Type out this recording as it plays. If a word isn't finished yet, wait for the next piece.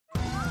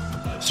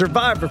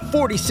Survivor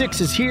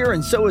 46 is here,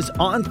 and so is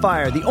On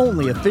Fire, the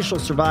only official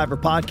Survivor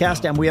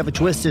podcast, and we have a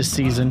twist this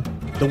season.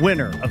 The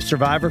winner of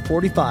Survivor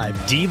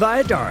 45, Dee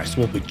Valladares,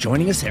 will be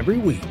joining us every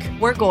week.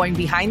 We're going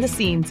behind the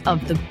scenes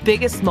of the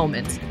biggest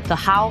moments, the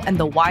how and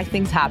the why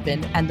things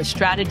happen, and the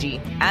strategy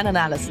and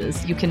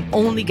analysis you can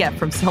only get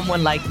from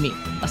someone like me,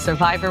 a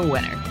Survivor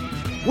winner.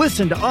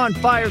 Listen to On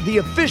Fire, the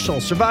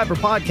official Survivor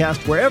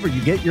podcast, wherever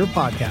you get your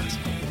podcast.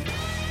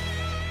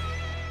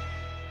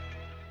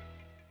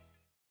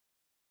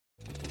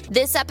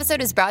 This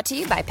episode is brought to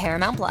you by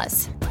Paramount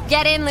Plus.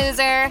 Get in,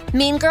 loser!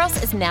 Mean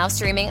Girls is now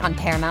streaming on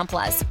Paramount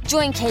Plus.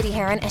 Join Katie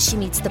Heron as she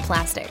meets the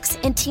plastics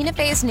in Tina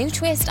Fey's new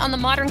twist on the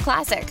modern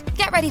classic.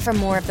 Get ready for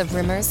more of the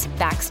rumors,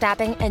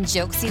 backstabbing, and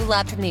jokes you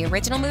loved from the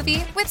original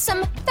movie with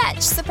some fetch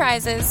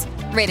surprises.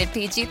 Rated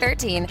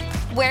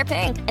PG-13. Wear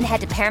pink and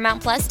head to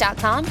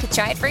ParamountPlus.com to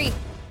try it free.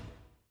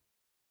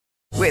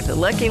 With the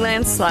Lucky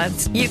Land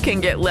Slots, you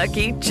can get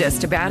lucky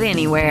just about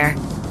anywhere.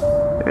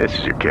 This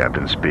is your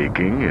captain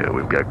speaking.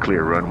 We've got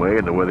clear runway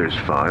and the weather's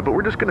fine, but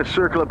we're just going to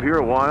circle up here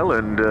a while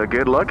and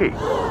get lucky.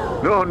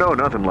 No,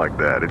 nothing like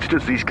that. It's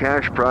just these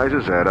cash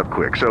prizes add up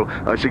quick. So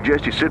I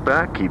suggest you sit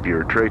back, keep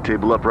your tray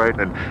table upright,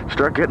 and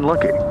start getting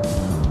lucky.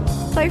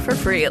 Play for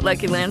free at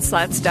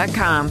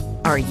LuckyLandSlots.com.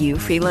 Are you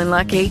feeling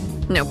lucky?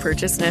 No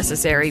purchase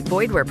necessary.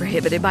 Void where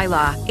prohibited by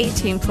law.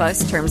 18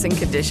 plus terms and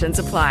conditions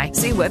apply.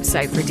 See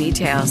website for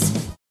details.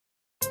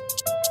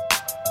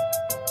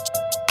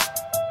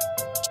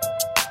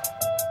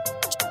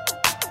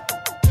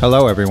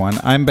 Hello everyone,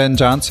 I'm Ben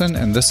Johnson,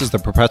 and this is the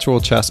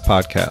Perpetual Chess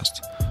Podcast.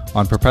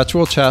 On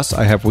Perpetual Chess,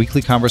 I have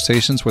weekly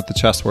conversations with the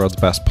chess world's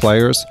best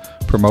players,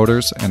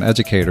 promoters, and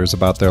educators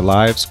about their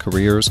lives,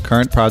 careers,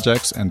 current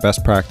projects, and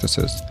best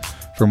practices.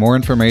 For more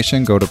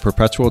information, go to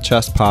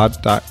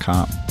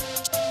perpetualchesspod.com.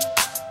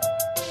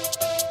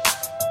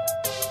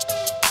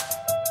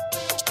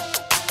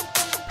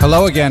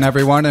 Hello again,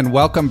 everyone, and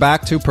welcome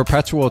back to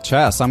Perpetual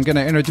Chess. I'm going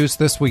to introduce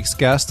this week's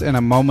guest in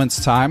a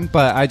moment's time,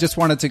 but I just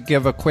wanted to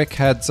give a quick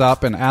heads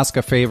up and ask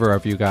a favor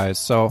of you guys.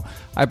 So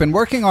I've been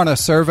working on a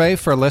survey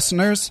for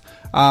listeners.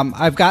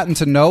 I've gotten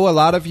to know a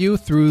lot of you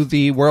through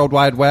the World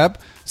Wide Web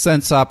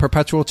since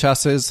Perpetual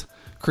Chess's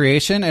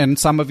creation, and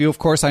some of you, of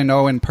course, I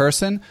know in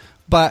person,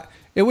 but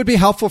it would be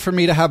helpful for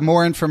me to have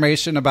more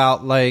information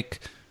about, like,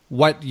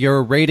 what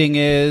your rating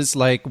is,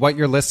 like, what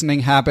your listening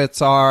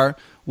habits are,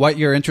 what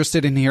you're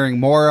interested in hearing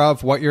more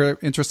of, what you're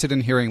interested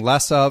in hearing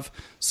less of.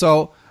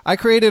 So I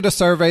created a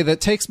survey that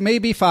takes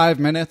maybe 5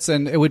 minutes,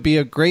 and it would be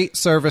a great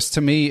service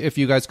to me if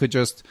you guys could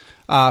just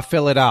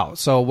fill it out.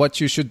 So what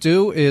you should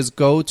do is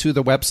go to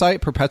the website,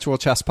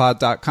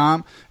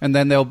 perpetualchesspod.com, and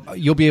then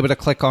you'll be able to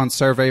click on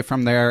survey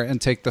from there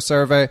and take the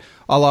survey.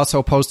 I'll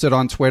also post it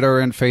on Twitter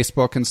and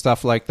Facebook and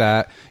stuff like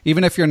that.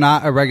 Even if you're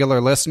not a regular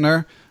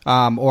listener,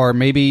 or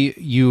maybe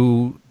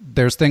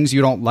there's things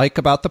you don't like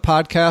about the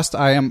podcast,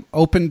 I am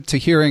open to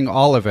hearing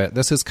all of it.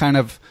 This is kind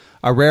of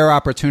a rare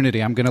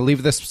opportunity. I'm going to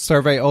leave this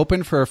survey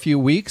open for a few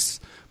weeks,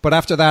 but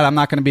after that, I'm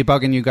not going to be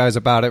bugging you guys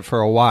about it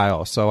for a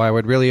while. So I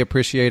would really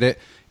appreciate it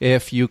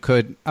if you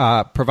could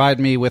provide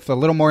me with a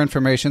little more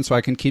information so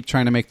I can keep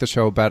trying to make the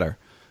show better.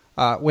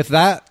 With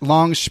that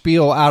long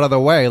spiel out of the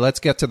way,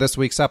 let's get to this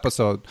week's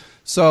episode.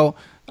 So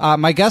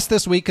my guest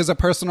this week is a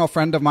personal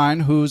friend of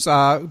mine who's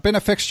been a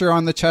fixture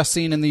on the chess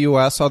scene in the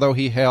U.S., although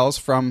he hails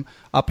from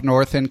up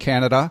north in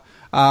Canada.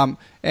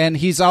 And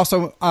he's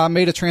also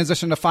made a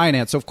transition to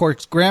finance. Of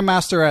course,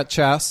 grandmaster at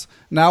chess,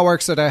 now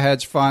works at a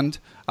hedge fund,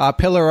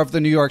 pillar of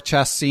the New York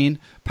chess scene,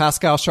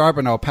 Pascal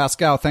Charbonneau.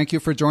 Pascal, thank you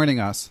for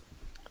joining us.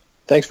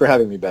 Thanks for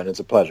having me, Ben. It's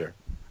a pleasure.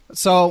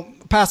 So,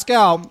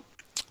 Pascal,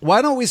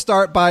 why don't we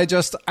start by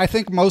I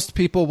think most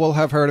people will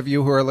have heard of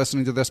you who are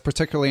listening to this,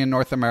 particularly in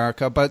North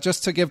America, but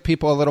just to give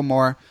people a little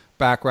more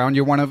background,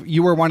 you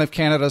were one of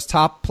Canada's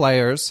top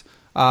players,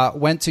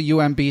 went to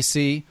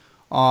UMBC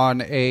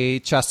on a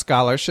chess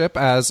scholarship,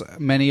 as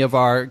many of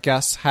our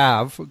guests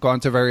have gone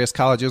to various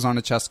colleges on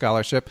a chess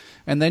scholarship,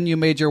 and then you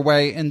made your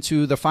way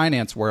into the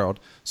finance world.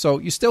 So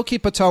you still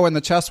keep a toe in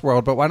the chess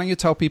world, but why don't you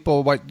tell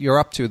people what you're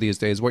up to these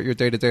days, what your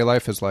day-to-day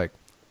life is like?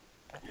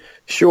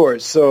 Sure.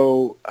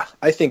 So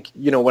I think,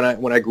 when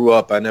I grew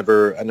up, I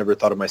never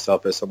thought of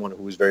myself as someone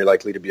who was very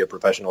likely to be a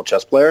professional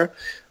chess player.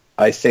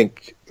 I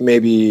think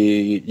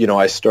maybe,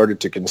 I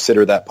started to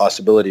consider that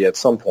possibility at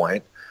some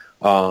point.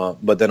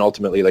 But then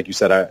ultimately, like you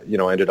said, I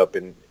ended up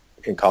in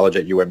college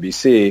at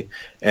UMBC,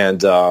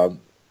 and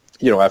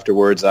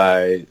afterwards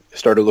I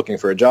started looking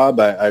for a job.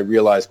 I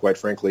realized, quite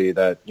frankly,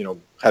 that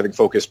having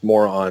focused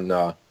more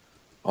on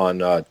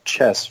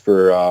chess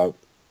for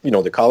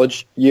the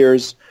college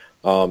years,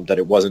 that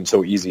it wasn't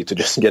so easy to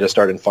just get a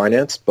start in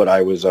finance. But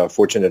I was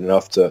fortunate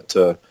enough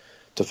to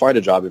find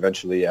a job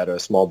eventually at a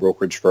small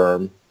brokerage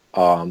firm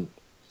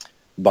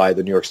by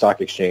the New York Stock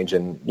Exchange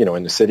in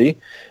the city,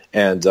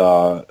 and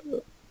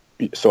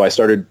so I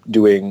started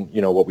doing,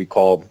 what we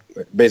call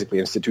basically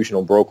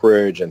institutional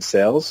brokerage and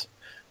sales,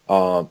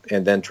 and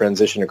then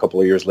transitioned a couple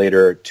of years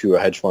later to a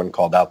hedge fund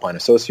called Alpine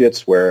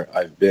Associates, where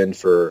I've been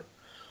for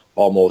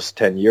almost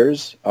 10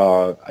 years.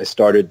 I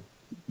started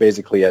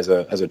basically as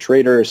a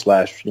trader /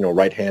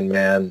 right hand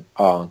man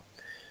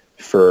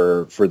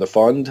for the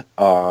fund.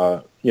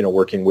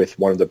 Working with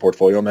one of the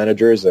portfolio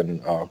managers,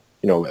 and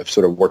I've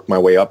sort of worked my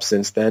way up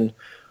since then.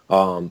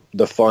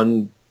 The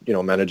fund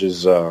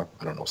manages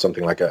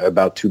something like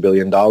about $2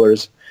 billion,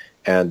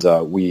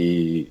 and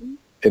we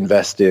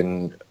invest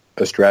in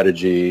a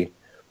strategy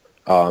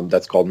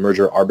that's called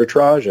merger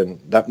arbitrage, and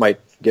that might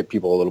get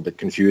people a little bit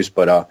confused,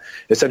 but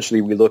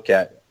essentially we look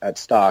at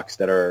stocks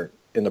that are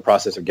in the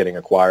process of getting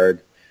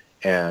acquired,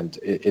 and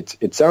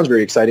it sounds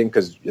very exciting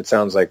because it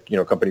sounds like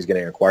companies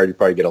getting acquired, you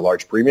probably get a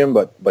large premium,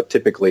 but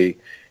typically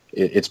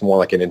it's more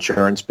like an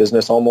insurance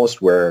business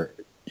almost, where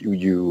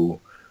you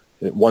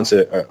once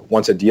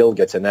a deal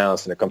gets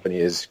announced and a company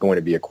is going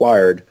to be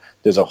acquired,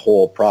 there's a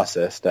whole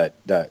process that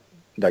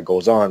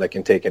goes on that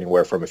can take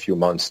anywhere from a few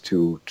months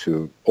to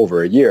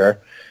over a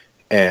year,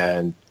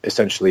 and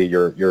essentially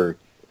you're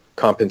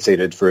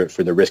compensated for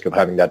the risk of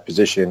having that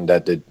position,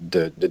 that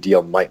the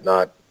deal might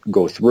not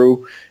go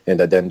through, and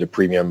that then the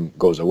premium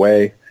goes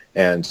away.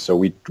 And so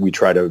we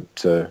try to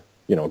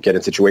get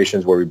in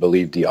situations where we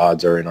believe the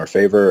odds are in our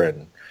favor,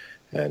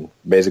 and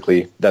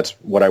basically that's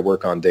what I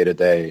work on day to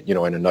day, in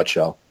a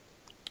nutshell.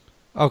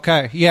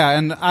 Okay, yeah,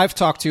 and I've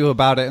talked to you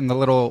about it a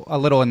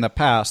little in the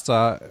past.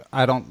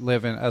 I don't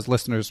live in, as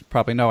listeners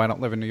probably know, I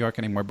don't live in New York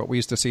anymore, but we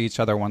used to see each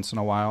other once in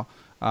a while.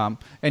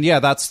 And yeah,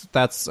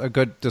 that's a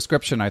good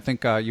description. I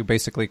think you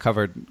basically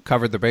covered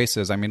the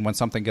bases. I mean, when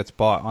something gets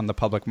bought on the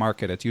public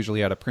market, it's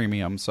usually at a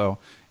premium. So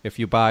if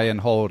you buy and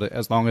hold,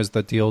 as long as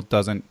the deal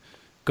doesn't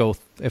go,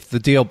 if the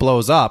deal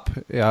blows up,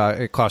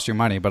 it costs you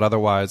money. But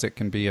otherwise, it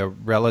can be a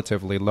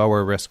relatively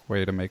lower risk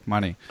way to make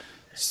money.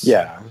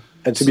 Yeah,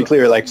 and to be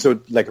clear, like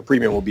a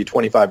premium will be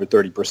 25 or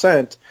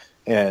 30%,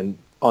 and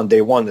on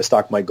day one the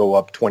stock might go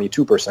up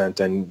 22%,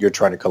 and you're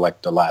trying to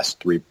collect the last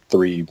three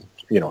to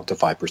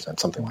 5%,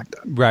 something like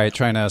that. Right,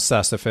 trying to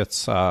assess if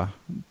it's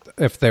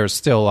if there's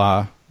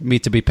still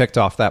meat to be picked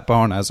off that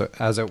bone, as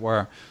it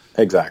were.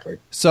 Exactly.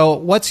 So,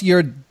 what's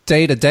your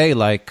day-to-day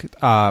like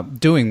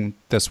doing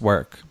this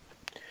work?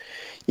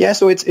 Yeah,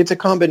 so it's a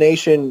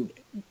combination.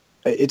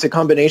 It's a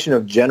combination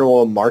of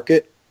general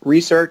market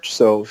research.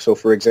 So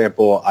for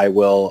example, I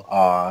will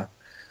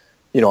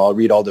I'll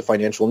read all the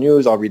financial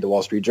news. I'll read the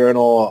Wall Street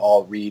Journal.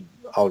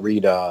 I'll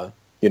read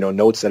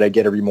notes that I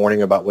get every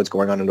morning about what's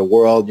going on in the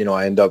world.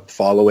 I end up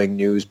following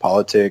news,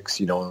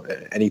 politics,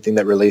 anything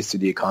that relates to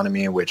the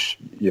economy, which,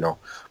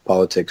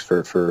 politics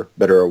for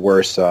better or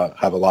worse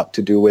have a lot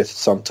to do with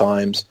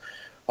sometimes.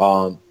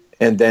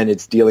 And then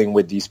it's dealing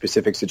with these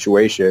specific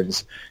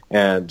situations.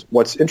 And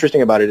what's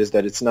interesting about it is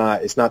that it's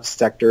not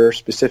sector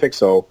specific.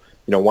 So,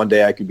 one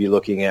day I could be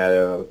looking at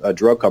a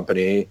drug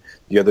company.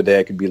 The other day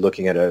I could be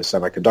looking at a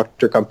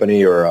semiconductor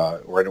company or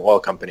an oil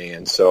company.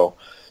 And so,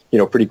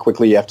 pretty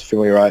quickly you have to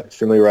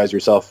familiarize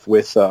yourself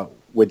with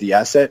the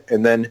asset.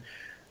 And then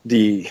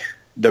the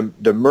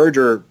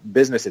merger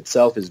business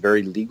itself is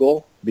very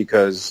legal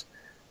because,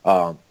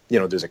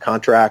 there's a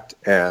contract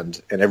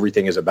and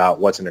everything is about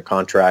what's in a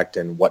contract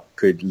and what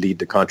could lead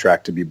the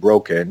contract to be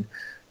broken.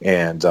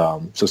 And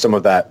so some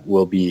of that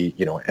will be,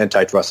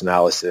 antitrust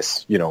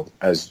analysis,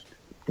 as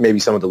maybe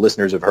some of the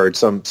listeners have heard,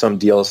 some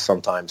deals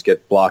sometimes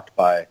get blocked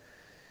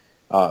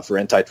for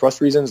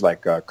antitrust reasons,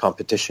 like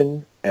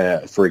competition.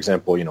 For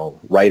example,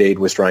 Rite Aid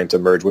was trying to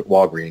merge with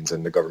Walgreens,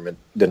 and the government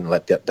didn't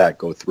let that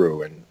go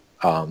through.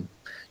 And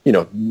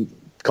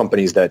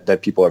companies that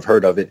people have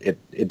heard of,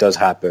 it does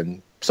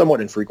happen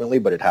somewhat infrequently,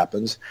 but it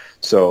happens.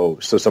 So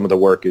some of the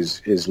work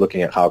is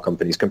looking at how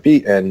companies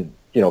compete, and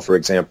for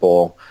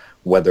example,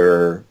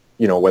 whether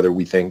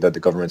we think that the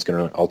government's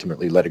going to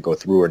ultimately let it go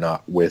through or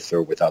not, with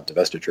or without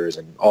divestitures,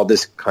 and all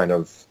this kind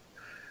of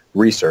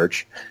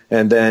research.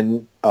 And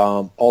then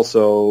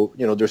also,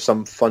 there's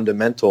some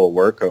fundamental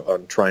work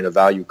on trying to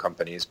value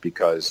companies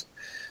because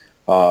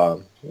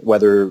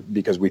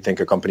because we think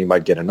a company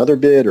might get another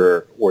bid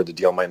or the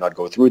deal might not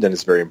go through, then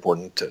it's very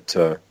important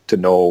to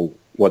know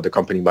what the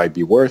company might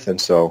be worth. And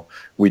so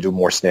we do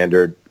more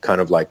standard, kind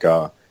of like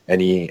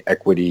any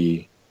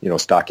equity,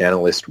 stock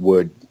analyst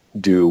would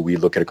do. We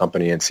look at a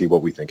company and see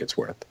what we think it's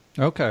worth.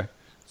 Okay.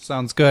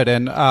 Sounds good.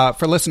 And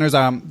for listeners,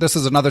 this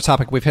is another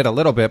topic we've hit a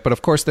little bit, but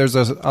of course there's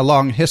a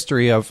long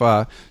history of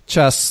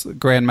chess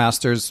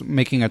grandmasters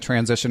making a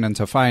transition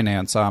into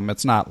finance.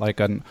 It's not like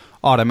an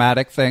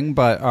automatic thing,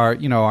 but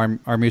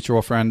our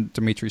mutual friend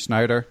Dimitri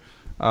Snyder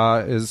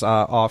is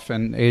off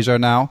in Asia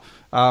now,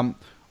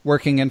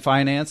 working in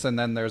finance. And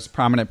then there's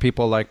prominent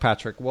people like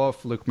Patrick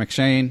Wolf, Luke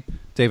McShane,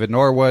 David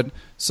Norwood.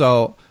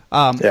 So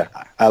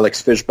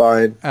Alex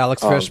Fishbein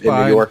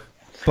in New York.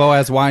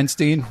 Boaz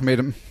Weinstein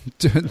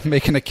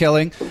making a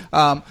killing.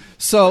 Yeah,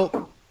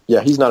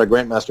 he's not a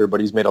grandmaster, but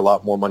he's made a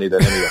lot more money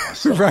than any of us.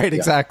 So, right,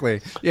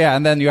 exactly. Yeah,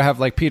 and then you have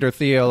like Peter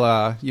Thiel,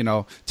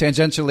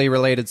 tangentially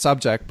related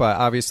subject, but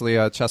obviously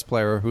a chess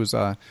player who's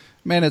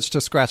managed to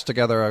scratch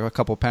together a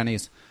couple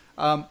pennies.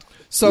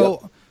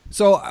 So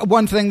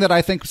one thing that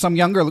I think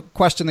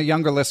question the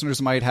younger listeners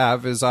might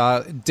have is,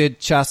 did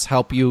chess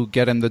help you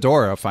get in the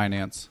door of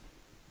finance?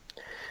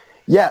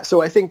 Yeah,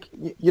 so I think,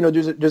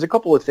 there's a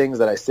couple of things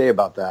that I say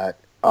about that.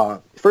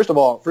 First of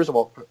all,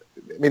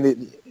 I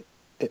mean,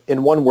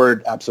 in one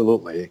word,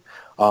 absolutely.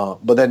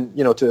 But then,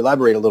 to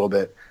elaborate a little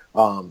bit,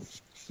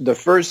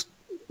 the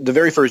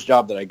very first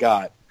job that I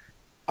got,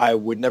 I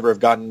would never have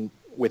gotten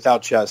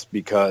without chess,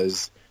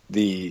 because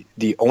the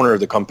owner of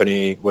the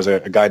company was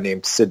a guy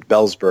named Sid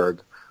Belzberg,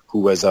 who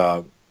was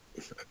a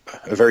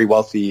very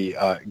wealthy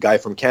guy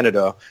from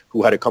Canada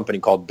who had a company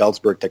called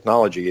Belzberg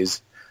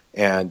Technologies,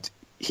 and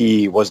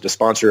he was the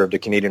sponsor of the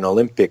Canadian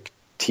Olympic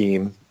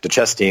team, the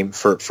chess team,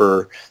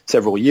 for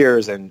several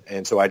years,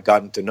 and so I'd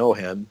gotten to know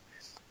him.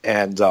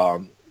 And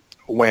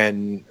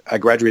when I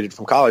graduated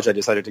from college, I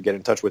decided to get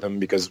in touch with him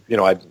because,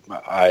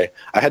 I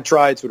had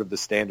tried sort of the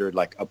standard,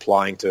 like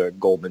applying to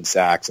Goldman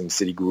Sachs and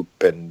Citigroup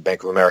and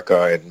Bank of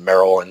America and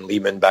Merrill and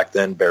Lehman back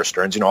then, Bear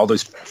Stearns, all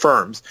those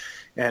firms,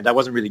 and I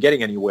wasn't really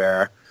getting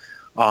anywhere.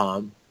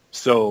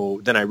 So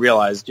then I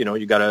realized,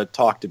 you got to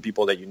talk to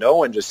people that you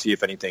know and just see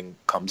if anything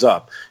comes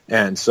up.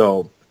 And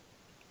so,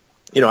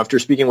 after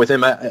speaking with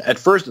him, at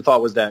first the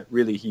thought was that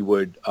really he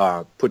would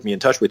put me in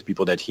touch with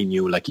people that he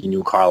knew, like he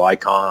knew Carl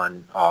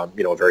Icahn,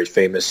 a very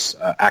famous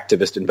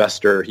activist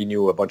investor. He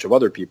knew a bunch of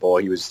other people.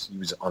 He was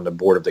on the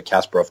board of the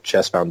Kasparov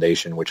Chess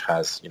Foundation, which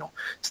has,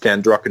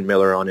 Stan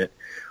Druckenmiller on it.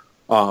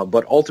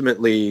 But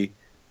ultimately,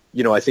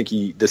 I think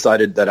he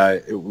decided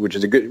that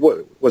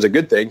was a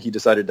good thing. He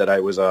decided that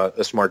I was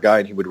a smart guy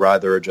and he would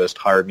rather just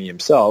hire me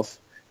himself.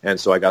 And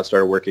so I got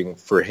started working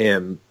for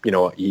him.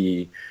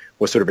 He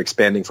was sort of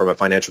expanding from a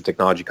financial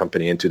technology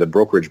company into the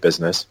brokerage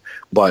business.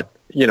 But,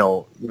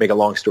 make a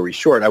long story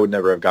short, I would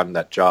never have gotten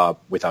that job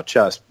without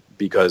chess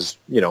because,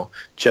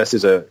 chess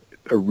is a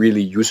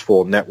really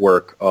useful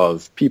network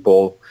of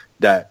people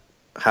that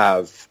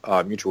have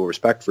mutual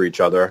respect for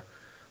each other.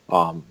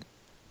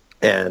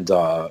 As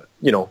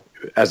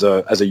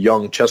a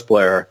young chess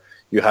player,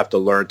 you have to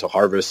learn to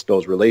harvest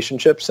those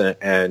relationships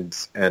and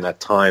at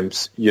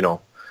times,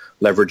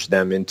 leverage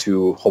them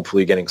into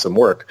hopefully getting some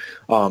work.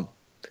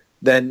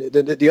 Then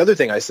the other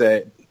thing I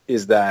say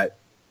is that,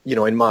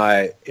 in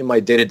my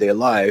day-to-day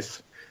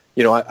life,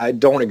 I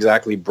don't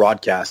exactly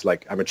broadcast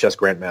like I'm a chess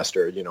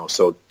grandmaster,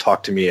 so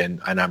talk to me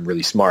and I'm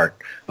really smart.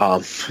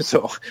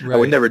 So right. I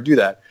would never do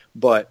that.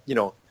 But,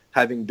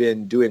 having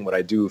been doing what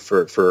I do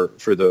for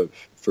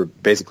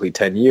basically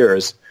 10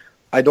 years,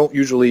 I don't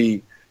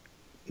usually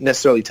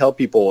necessarily tell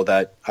people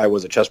that I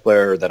was a chess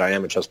player, that I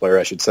am a chess player,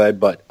 I should say,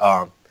 but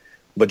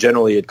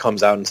generally it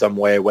comes out in some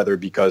way, whether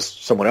because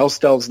someone else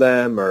tells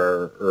them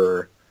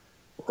or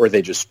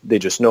they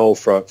just know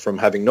from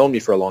having known me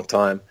for a long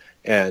time.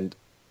 And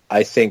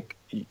I think,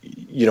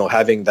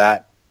 having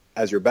that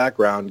as your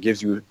background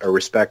gives you a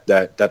respect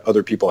that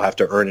other people have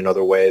to earn in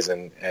other ways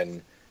and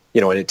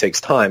it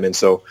takes time. And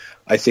so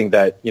I think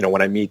that,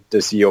 when I meet the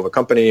CEO of a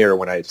company or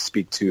when I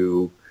speak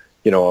to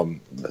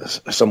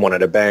someone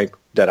at a bank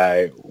that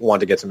I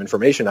want to get some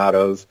information out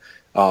of,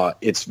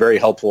 it's very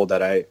helpful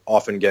that I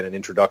often get an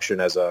introduction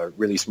as a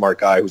really smart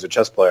guy who's a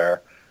chess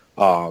player.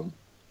 And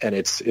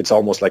it's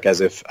almost like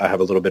as if I have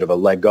a little bit of a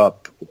leg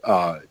up,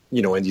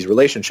 in these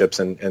relationships.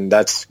 And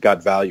that's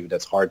got value.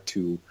 That's hard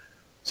to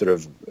sort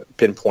of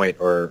pinpoint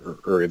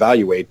or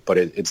evaluate, but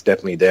it's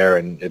definitely there.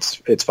 And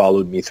it's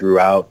followed me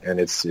throughout. And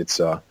I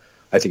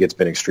think it's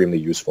been extremely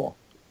useful.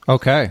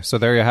 Okay. So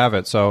there you have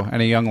it. So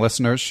any young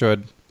listeners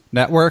should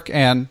network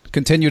and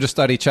continue to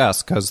study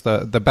chess because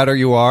the better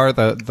you are,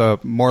 the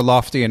more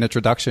lofty an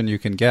introduction you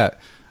can get,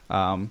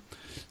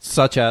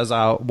 such as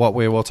what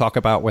we will talk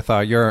about with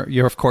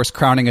your of course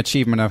crowning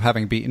achievement of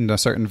having beaten a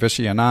certain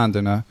Vishy Anand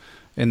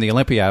in the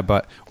Olympiad.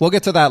 But we'll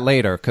get to that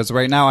later because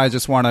right now I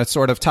just want to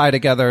sort of tie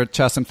together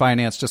chess and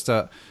finance just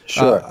a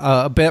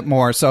bit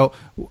more. So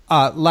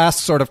last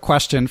sort of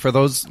question for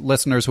those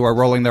listeners who are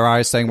rolling their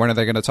eyes saying, when are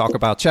they going to talk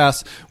about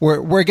chess?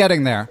 We're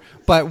getting there.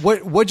 But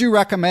would you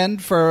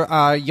recommend for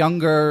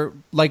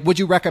would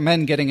you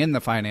recommend getting in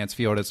the finance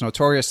field? It's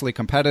notoriously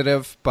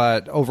competitive,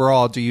 but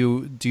overall, do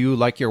you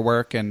like your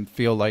work and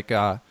feel like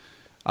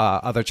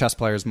other chess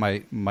players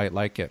might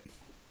like it?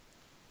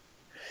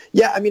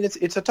 Yeah, I mean,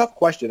 it's a tough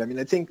question. I mean,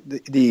 I think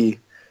the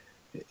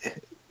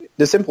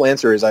simple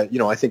answer is I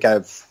think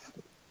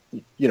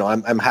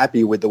I'm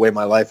happy with the way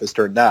my life has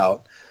turned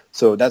out.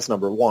 So that's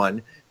number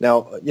one.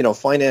 Now,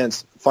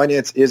 finance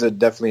is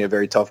definitely a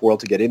very tough world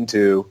to get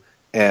into.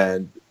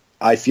 And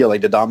I feel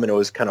like the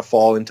dominoes kind of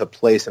fall into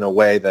place in a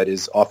way that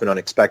is often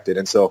unexpected.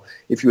 And so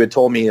if you had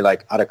told me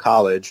like out of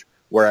college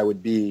where I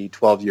would be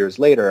 12 years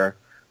later,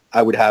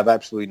 I would have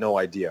absolutely no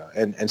idea.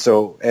 And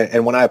so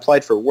when I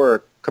applied for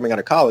work coming out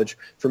of college,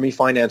 for me,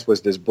 finance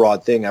was this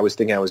broad thing. I was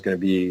thinking I was going to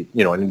be,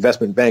 an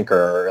investment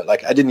banker.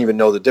 Like I didn't even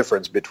know the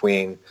difference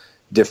between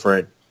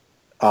different,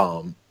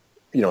 sort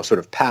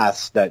of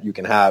paths that you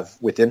can have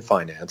within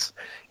finance.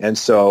 And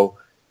so,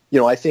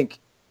 I think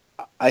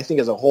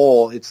as a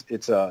whole,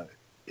 it's a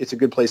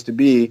good place to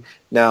be.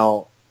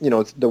 Now,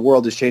 the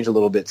world has changed a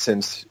little bit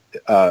since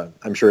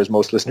I'm sure, as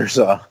most listeners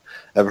have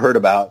heard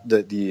about,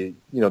 the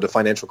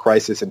financial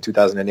crisis in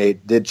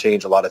 2008 did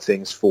change a lot of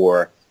things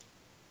for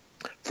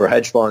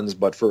hedge funds,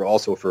 but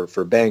also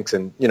for banks,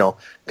 and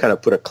kind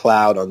of put a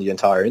cloud on the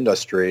entire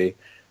industry.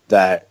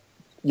 That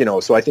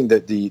so I think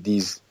that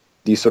these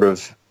sort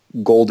of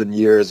golden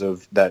years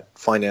of that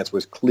finance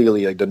was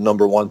clearly like the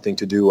number one thing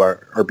to do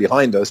are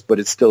behind us, but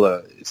it's still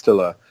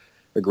a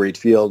great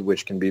field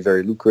which can be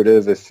very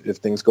lucrative if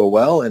things go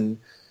well, and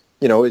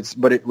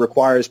but it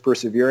requires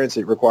perseverance.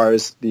 It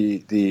requires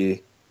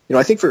the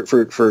I think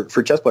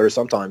for chess players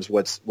sometimes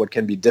what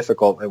can be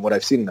difficult, and what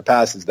I've seen in the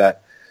past is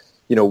that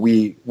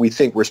we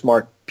think we're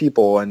smart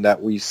people and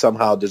that we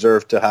somehow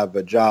deserve to have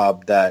a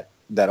job that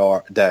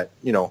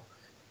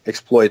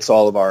exploits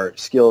all of our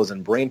skills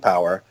and brain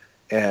power.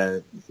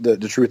 And the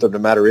truth of the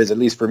matter is, at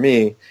least for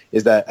me,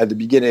 is that at the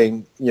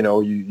beginning,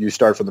 you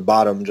start from the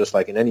bottom just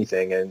like in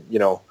anything. And,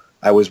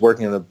 I was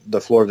working on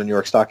the floor of the New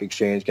York Stock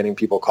Exchange, getting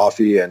people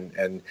coffee,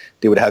 and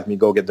they would have me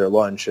go get their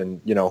lunch. And,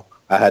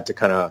 I had to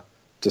kind of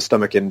to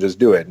stomach it and just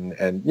do it.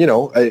 And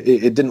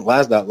it didn't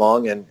last that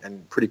long.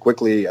 And pretty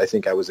quickly, I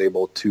think I was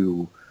able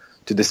to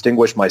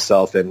distinguish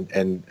myself and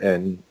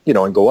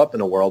go up in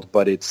the world.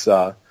 But it's,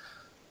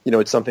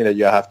 it's something that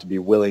you have to be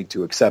willing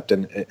to accept.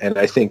 And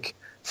I think,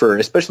 for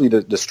especially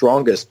the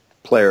strongest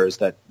players,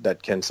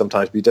 that can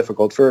sometimes be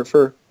difficult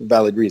for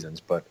valid reasons.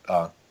 But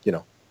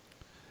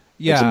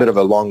yeah, it's a bit of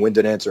a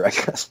long-winded answer, I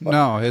guess. But.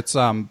 No, it's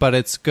but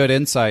it's good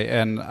insight,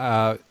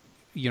 and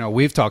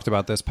we've talked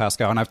about this,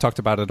 Pascal, and I've talked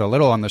about it a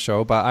little on the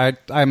show. But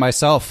I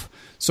myself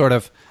sort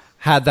of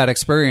had that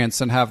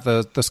experience and have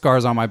the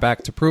scars on my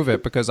back to prove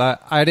it, because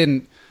I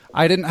didn't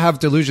have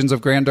delusions of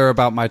grandeur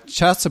about my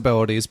chess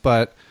abilities,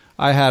 but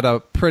I had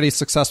a pretty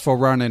successful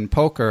run in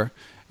poker.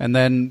 And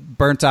then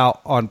burnt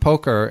out on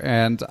poker.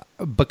 And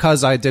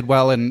because I did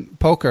well in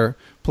poker,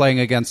 playing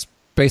against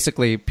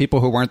basically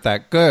people who weren't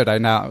that good, I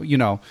now,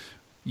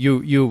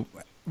 you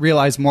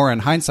realize more in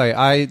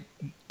hindsight.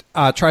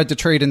 I tried to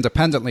trade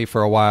independently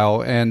for a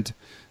while and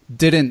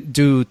didn't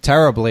do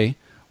terribly,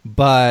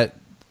 but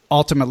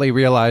ultimately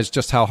realized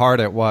just how hard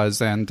it was.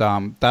 And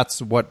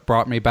that's what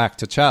brought me back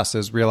to chess,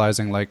 is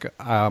realizing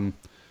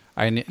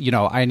I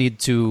need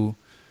to...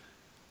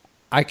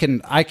 I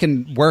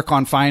can work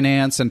on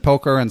finance and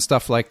poker and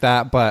stuff like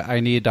that, but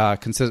I need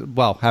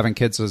having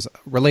kids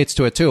relates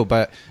to it too,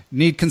 but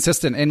need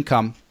consistent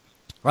income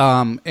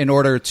in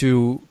order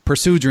to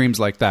pursue dreams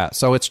like that.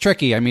 So it's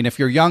tricky. I mean, if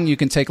you're young, you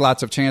can take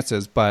lots of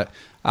chances, but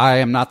I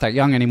am not that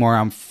young anymore.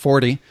 I'm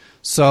 40.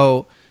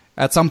 So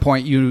at some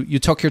point you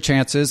took your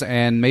chances,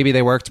 and maybe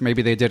they worked,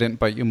 maybe they didn't,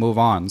 but you move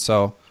on.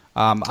 So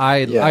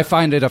I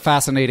find it a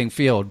fascinating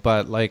field,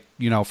 but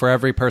for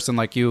every person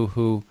like you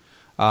who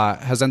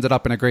has ended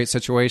up in a great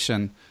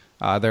situation,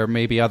 there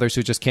may be others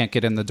who just can't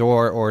get in the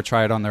door or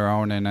try it on their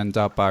own and end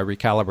up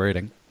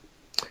recalibrating.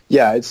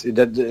 Yeah,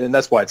 and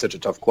that's why it's such a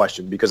tough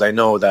question, because I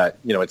know that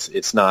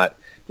it's not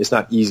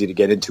easy to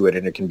get into it,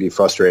 and it can be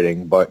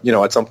frustrating. But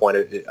at some point,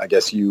 I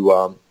guess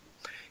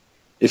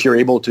if you're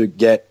able to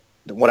get,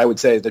 what I would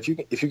say is that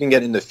if you can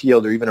get in the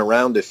field or even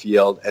around the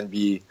field and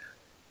be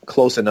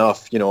close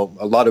enough, a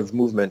lot of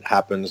movement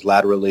happens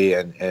laterally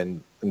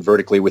and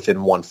vertically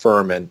within one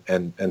firm,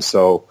 and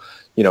so.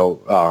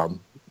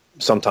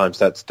 Sometimes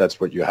that's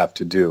what you have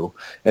to do.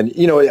 And,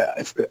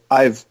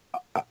 I've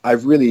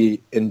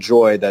really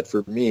enjoyed that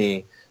for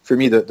me,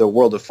 the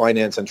world of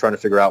finance and trying to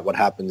figure out what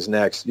happens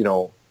next,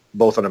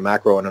 both on a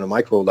macro and on a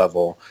micro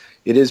level,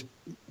 it is,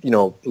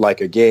 like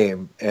a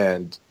game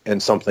and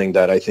something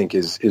that I think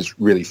is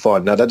really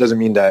fun. Now, that doesn't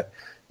mean that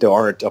there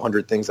aren't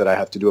 100 things that I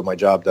have to do at my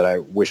job that I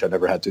wish I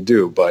never had to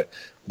do. But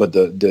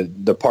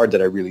the part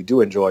that I really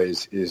do enjoy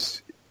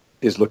is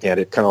looking at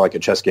it kind of like a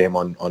chess game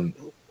on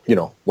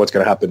what's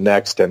going to happen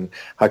next, and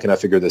how can I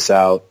figure this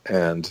out,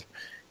 and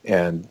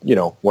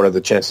what are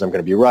the chances I'm going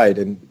to be right.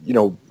 And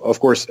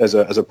of course, as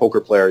a poker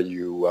player,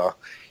 you've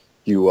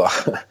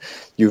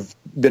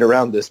been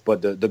around this,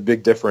 but the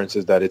big difference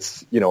is that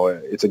it's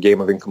a game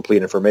of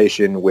incomplete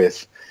information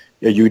with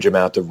a huge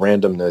amount of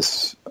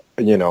randomness,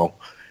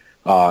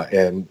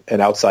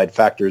 and outside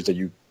factors that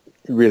you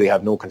really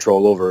have no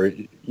control over,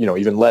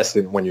 even less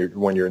than when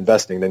you're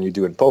investing than you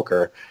do in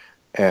poker.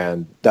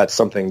 And that's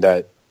something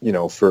that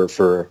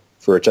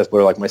for a chess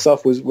player like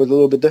myself was a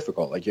little bit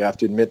difficult. Like, you have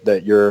to admit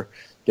that you're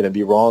going to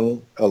be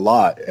wrong a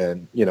lot,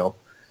 and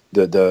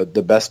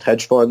the best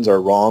hedge funds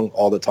are wrong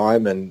all the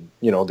time, and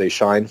they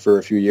shine for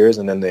a few years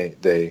and then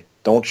they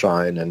don't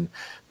shine, and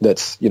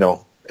that's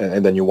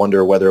and then you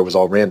wonder whether it was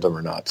all random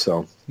or not.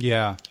 So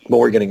yeah, but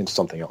we're getting into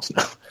something else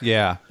now.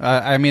 Yeah,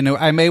 I mean,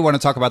 I may want to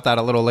talk about that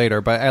a little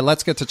later, but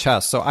let's get to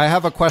chess. So I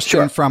have a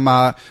question from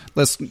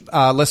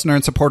listener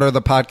and supporter of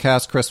the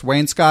podcast, Chris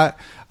Wainscott.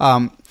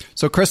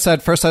 So Chris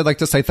said, first, I'd like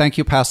to say thank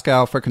you,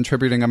 Pascal, for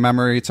contributing a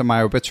memory to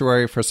my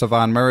obituary for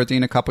Savan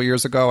Muradin a couple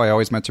years ago. I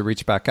always meant to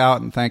reach back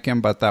out and thank him,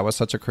 but that was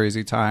such a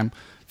crazy time.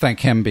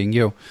 Thank him being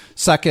you.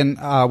 Second,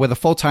 with a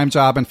full-time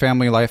job and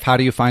family life, how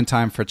do you find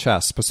time for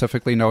chess?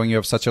 Specifically, knowing you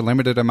have such a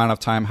limited amount of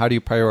time, how do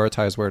you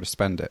prioritize where to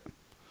spend it?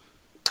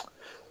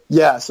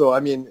 Yeah, so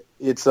I mean,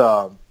 it's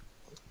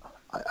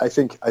I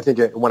think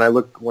when I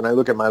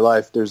look at my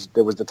life,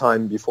 there was the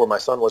time before my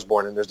son was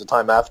born, and there's the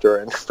time after.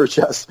 And for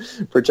chess,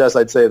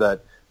 I'd say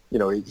that, you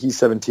know, he's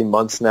 17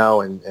 months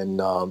now, and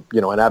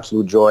you know, an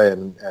absolute joy,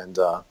 and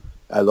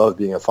I love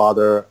being a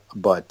father.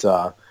 But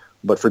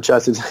for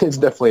chess, it's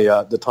definitely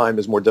the time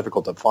is more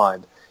difficult to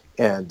find.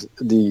 And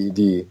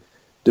the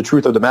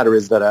truth of the matter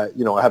is that I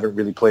haven't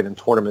really played in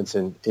tournaments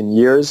in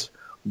years,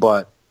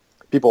 but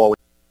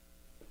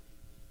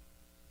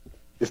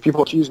if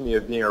people accuse me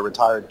of being a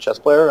retired chess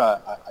player,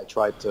 I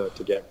try to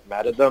get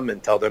mad at them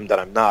and tell them that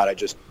I'm not. I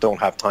just don't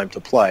have time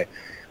to play.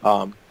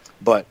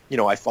 But, you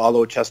know, I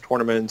follow chess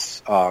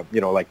tournaments.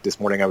 You know, like this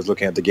morning I was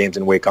looking at the games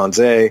in Wei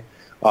Kanze.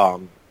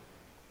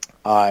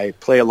 I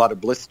play a lot of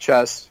Blitz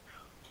chess,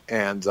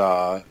 and,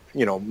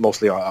 you know,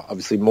 mostly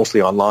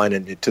online,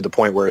 and to the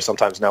point where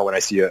sometimes now when I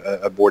see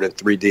a board in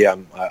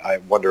 3D, I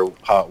wonder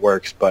how it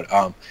works. But,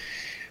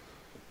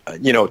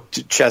 you know,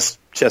 chess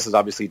has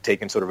obviously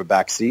taken sort of a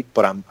back seat,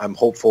 but I'm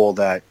hopeful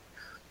that,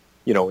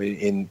 you know,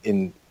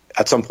 in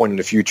at some point in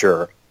the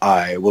future,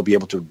 I will be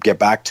able to get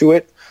back to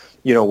it,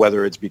 you know,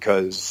 whether it's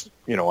because,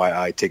 you know,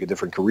 I take a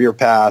different career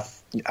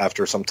path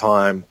after some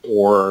time,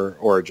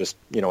 or just,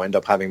 you know, end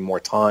up having more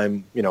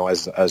time, you know,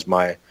 as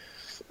my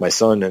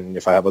son, and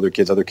if I have other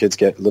kids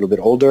get a little bit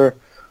older.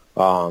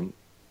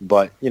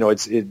 But, you know,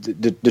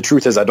 the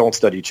truth is I don't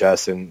study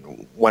chess,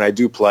 and when I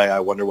do play, I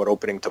wonder what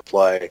opening to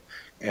play,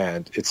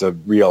 and it's a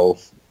real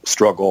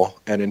struggle.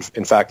 And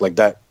in fact, like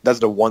that's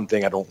the one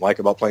thing I don't like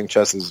about playing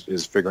chess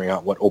is figuring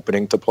out what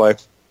opening to play,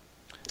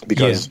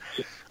 because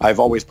I've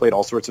always played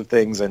all sorts of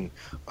things, and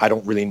I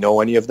don't really know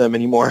any of them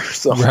anymore.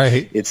 So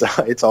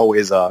it's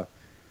always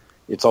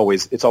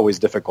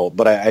difficult.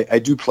 But I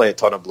do play a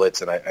ton of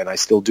Blitz, and I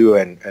still do,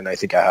 and I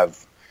think I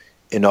have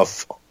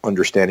enough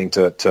understanding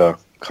to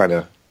kind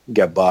of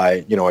get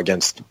by, you know,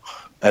 against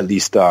at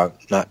least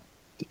not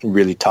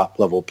really top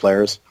level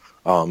players.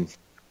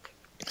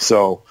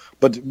 So,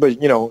 but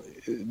you know,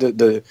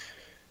 the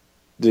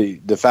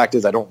fact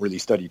is I don't really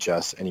study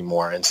chess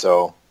anymore, and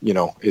so, you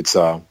know, it's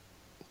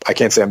I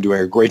can't say I'm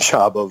doing a great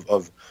job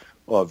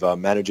of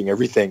managing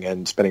everything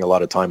and spending a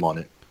lot of time on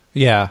it.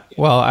 Yeah,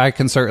 well, I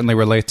can certainly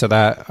relate to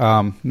that.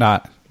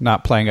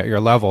 Not playing at your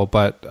level,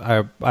 but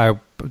I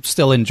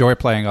still enjoy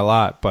playing a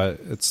lot. But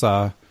it's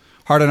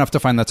hard enough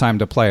to find the time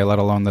to play, let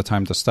alone the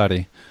time to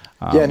study.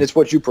 Yeah, and it's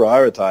what you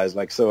prioritize.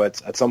 Like, so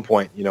at some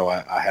point, you know,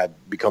 I had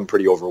become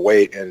pretty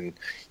overweight, and,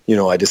 you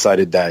know, I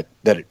decided that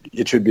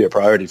it should be a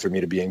priority for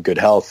me to be in good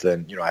health.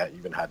 And, you know, I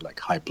even had like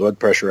high blood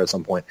pressure at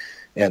some point.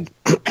 And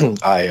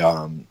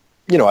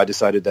I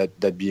decided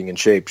that being in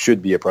shape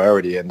should be a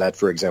priority. And that,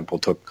 for example,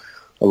 took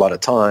a lot of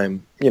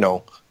time, you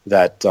know,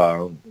 that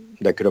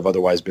could have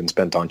otherwise been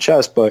spent on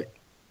chess, but,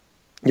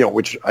 you know,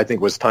 which I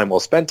think was time well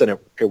spent, and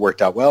it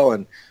worked out well.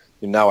 And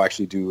you now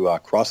actually do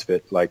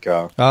CrossFit, like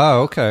Greg.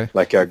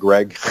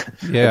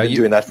 Yeah, I've been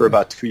doing that for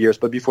about 2 years.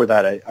 But before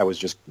that, I was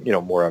just, you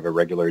know, more of a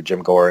regular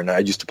gym goer, and I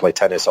used to play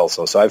tennis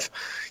also. So I've,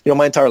 you know,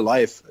 my entire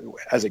life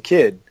as a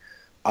kid,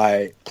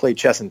 I played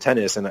chess and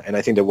tennis, and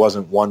I think there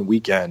wasn't one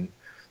weekend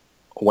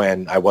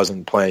when I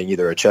wasn't playing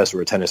either a chess or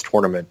a tennis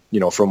tournament,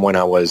 you know, from when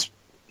I was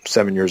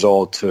 7 years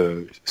old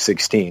to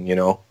 16, you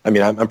know. I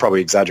mean, I'm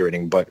probably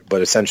exaggerating, but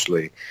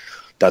essentially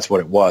that's what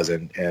it was.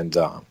 And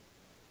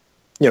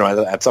you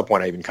know, at some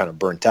point I even kind of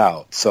burnt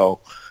out.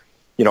 So,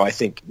 you know, I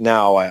think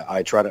now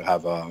I try to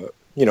have a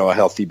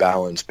healthy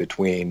balance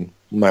between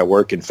my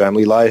work and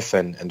family life,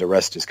 and the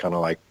rest is kind of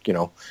like, you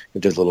know,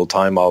 if there's a little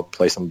time, I'll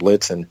play some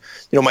Blitz. And,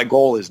 you know, my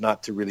goal is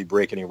not to really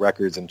break any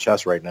records in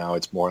chess right now.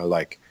 It's more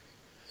like,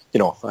 you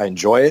know, I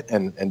enjoy it,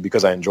 and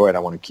because I enjoy it, I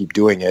want to keep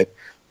doing it.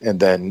 And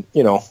then,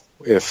 you know,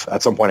 if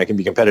at some point I can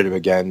be competitive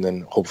again,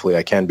 then hopefully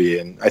I can be.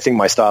 And I think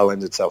my style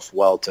lends itself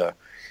well to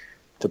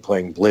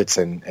playing Blitz,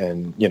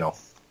 and you know,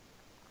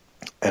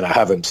 and I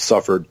haven't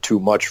suffered too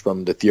much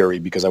from the theory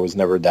because I was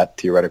never that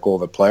theoretical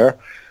of a player.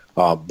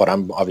 But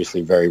I'm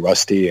obviously very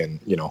rusty, and,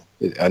 you know,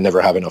 I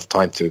never have enough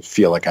time to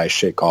feel like I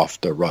shake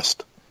off the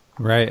rust.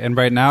 Right. And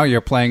right now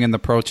you're playing in the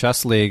Pro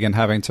Chess League and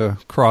having to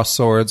cross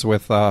swords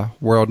with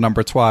world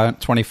number 25,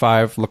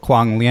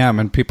 Lequang Liam,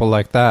 and people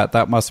like that.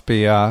 That must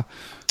be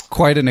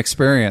quite an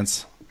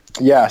experience.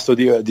 Yeah, so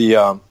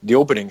the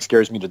opening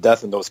scares me to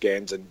death in those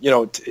games. And, you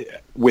know,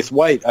 with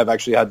White, I've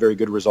actually had very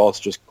good results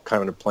just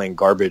kind of playing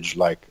garbage,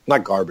 like,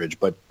 not garbage,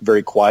 but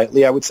very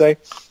quietly, I would say.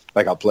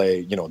 Like, I'll play,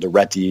 you know, the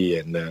Reti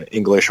and the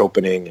English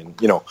opening,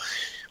 and, you know,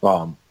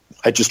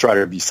 I just try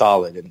to be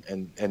solid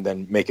and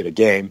then make it a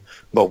game.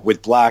 But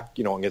with Black,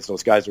 you know, against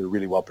those guys who are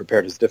really well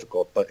prepared, it's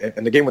difficult.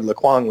 And the game with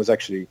Lequang was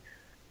actually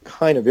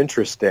kind of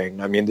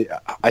interesting. I mean,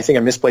 I think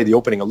I misplayed the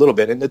opening a little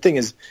bit. And the thing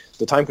is,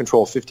 the time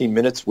control, 15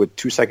 minutes with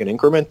 2-second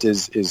increment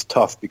is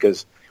tough,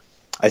 because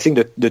I think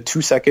that the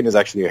 2-second is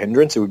actually a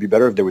hindrance. It would be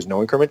better if there was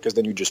no increment, because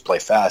then you just play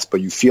fast,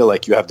 but you feel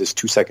like you have this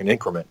 2-second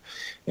increment.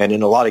 And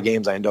in a lot of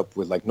games, I end up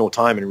with like no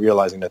time and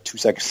realizing that 2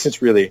 seconds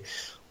is really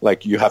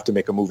like you have to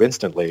make a move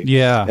instantly.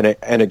 Yeah.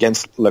 And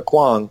against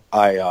Lequang,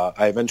 I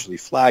eventually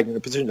flagged in a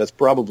position that's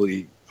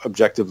probably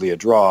objectively a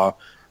draw.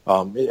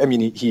 I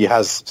mean, he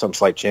has some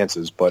slight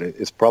chances, but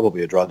it's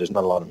probably a draw. There's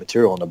not a lot of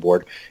material on the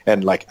board.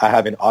 And, like, I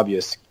have an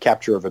obvious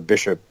capture of a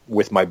bishop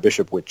with my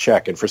bishop with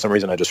check, and for some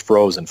reason I just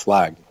froze and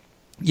flagged.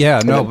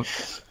 Yeah, no.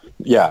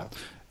 Yeah.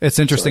 It's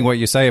interesting what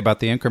you say about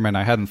the increment.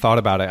 I hadn't thought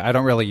about it. I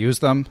don't really use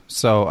them.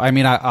 So, I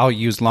mean, I'll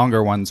use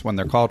longer ones when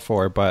they're called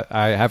for, but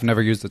I have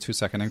never used the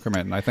 2-second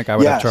increment, and I think I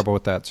would have trouble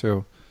with that,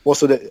 too. Well,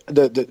 so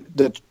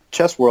the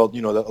chess world,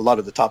 you know, a lot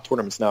of the top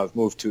tournaments now have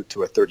moved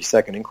to a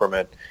 30-second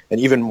increment. And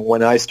even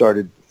when I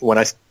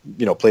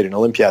played in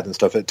Olympiads and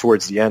stuff,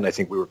 towards the end, I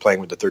think we were playing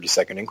with the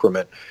 30-second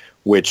increment,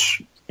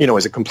 which, you know,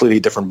 is a completely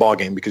different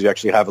ballgame because you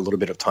actually have a little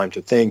bit of time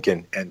to think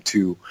and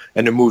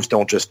the moves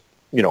don't just,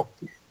 you know,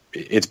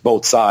 it's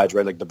both sides,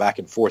 right? Like the back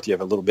and forth, you have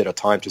a little bit of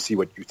time to see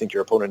what you think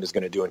your opponent is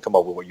going to do and come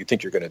up with what you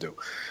think you're going to do.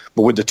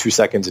 But with the 2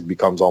 seconds, it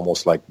becomes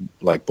almost like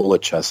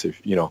bullet chess,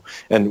 if you know.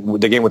 And with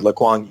the game with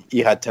Lequan, he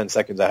had 10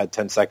 seconds, I had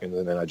 10 seconds,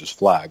 and then I just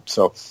flagged.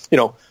 So, you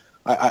know,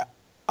 I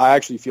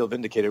actually feel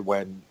vindicated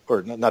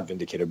or not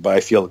vindicated, but I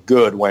feel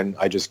good when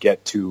I just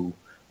get to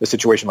a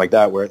situation like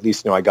that where at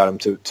least, you know, I got him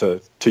to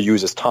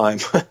use his time.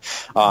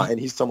 And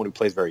he's someone who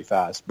plays very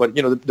fast. But,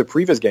 you know, the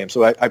previous game,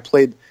 so I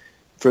played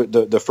for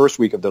the first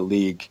week of the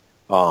league,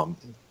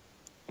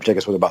 which I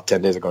guess was about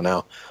 10 days ago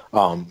now.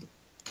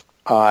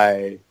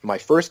 My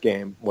first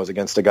game was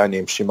against a guy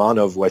named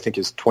Shimanov, who I think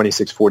is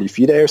 2640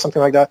 FIDE or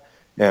something like that.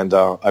 And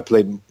I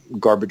played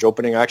garbage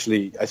opening.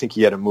 Actually, I think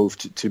he had a move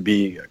to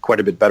be quite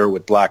a bit better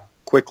with black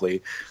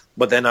quickly.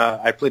 But then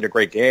I played a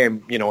great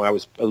game. You know, I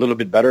was a little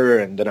bit better,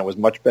 and then I was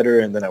much better,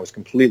 and then I was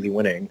completely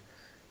winning.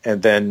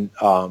 And then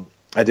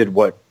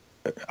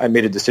I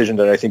made a decision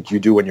that I think you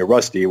do when you're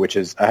rusty, which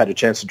is I had a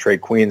chance to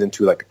trade queens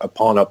into like a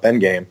pawn up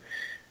endgame.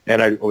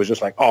 And I was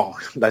just like, oh,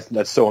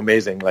 that's so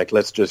amazing. Like,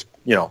 let's just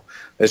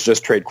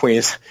trade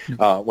queens.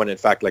 When in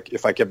fact, like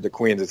if I kept the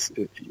queens,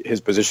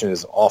 his position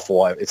is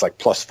awful. It's like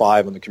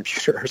 +5 on the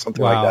computer or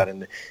something like that.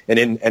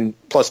 And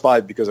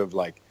 +5 because of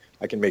like,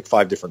 I can make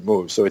 5 different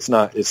moves. So it's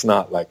not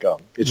like,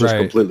 it's just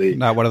completely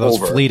not one of those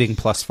fleeting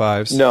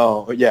 +5s.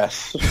 No.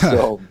 Yes.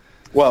 So,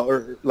 well,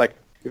 or like,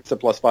 it's a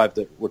 +5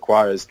 that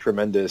requires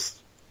tremendous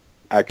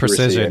accuracy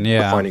precision,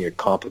 and finding a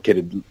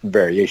complicated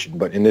variation.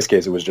 But in this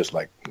case, it was just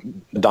like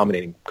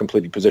dominating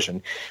completely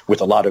position with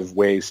a lot of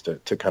ways to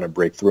kind of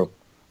break through.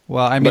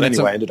 Well, I mean, but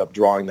anyway, I ended up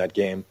drawing that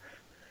game.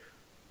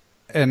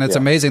 And it's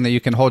amazing that you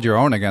can hold your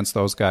own against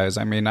those guys.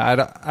 I mean,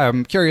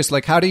 I'm curious,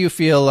 like, how do you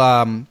feel?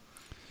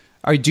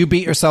 Do you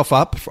beat yourself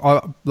up,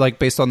 like,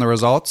 based on the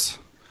results?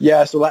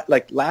 Yeah, so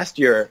like last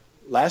year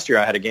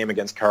I had a game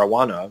against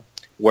Caruana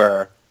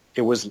where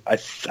it was, I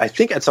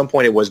think at some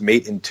point it was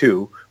mate in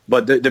 2,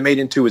 but the mate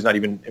in 2 is not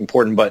even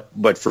important,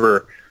 but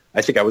for,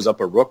 I think I was up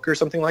a rook or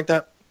something like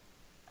that.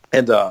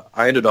 And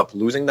I ended up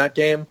losing that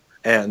game,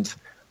 and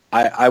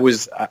I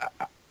was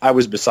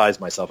besides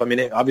myself. I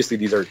mean, obviously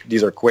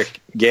these are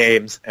quick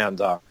games, and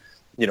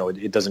you know,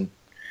 it doesn't,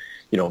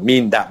 you know,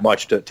 mean that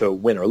much to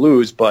win or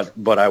lose, but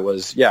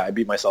I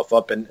beat myself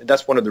up, and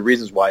that's one of the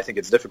reasons why I think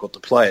it's difficult to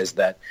play is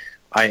that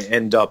I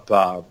end up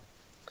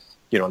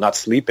you know, not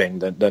sleeping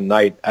the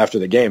night after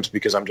the games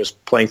because I'm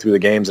just playing through the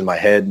games in my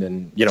head,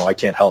 and you know, I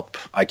can't help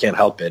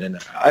it. And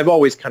I've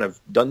always kind of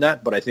done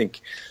that, but I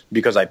think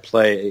because I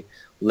play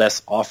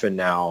less often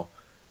now,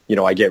 you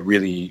know, I get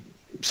really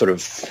sort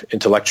of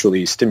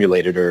intellectually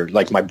stimulated, or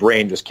like my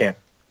brain just can't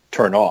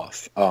turn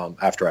off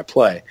after I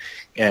play.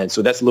 And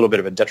so that's a little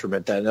bit of a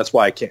detriment. And that's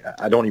why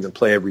I don't even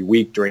play every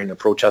week during the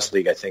Pro Chess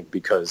League, I think,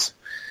 because,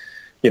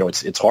 you know,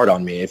 it's hard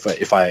on me.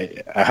 If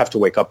I have to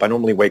wake up, I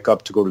normally wake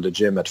up to go to the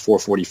gym at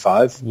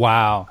 4:45.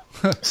 Wow.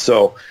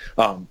 So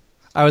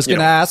I was going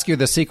to ask you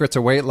the secret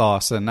to weight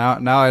loss, and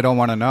now I don't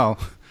want to know.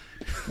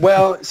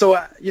 Well,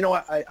 so you know,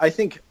 I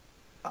think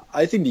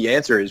the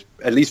answer is,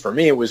 at least for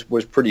me, it was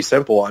pretty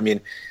simple. I mean,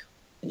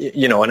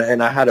 you know,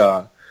 and I had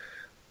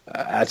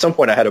at some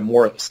point I had a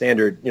more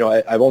standard, you know,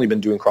 I've only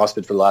been doing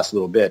CrossFit for the last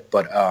little bit,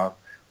 but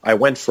I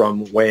went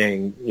from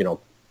weighing, you know,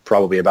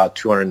 probably about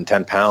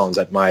 210 pounds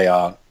at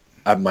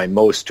my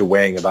most to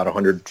weighing about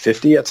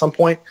 150 at some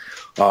point.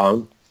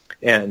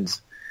 And,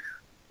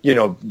 you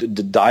know, the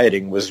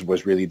dieting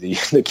was really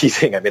the key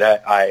thing. I mean,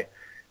 I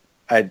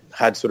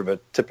had sort of a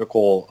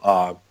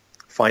typical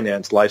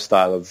finance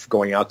lifestyle of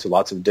going out to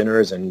lots of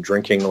dinners and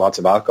drinking lots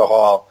of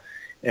alcohol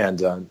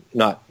and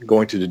not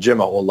going to the gym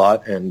a whole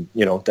lot. And,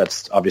 you know,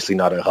 that's obviously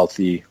not a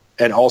healthy,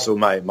 and also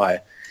my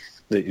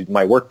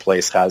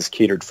workplace has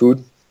catered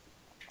food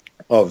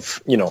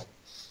of, you know,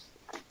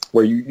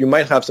 where you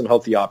might have some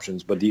healthy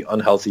options, but the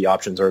unhealthy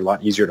options are a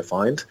lot easier to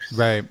find.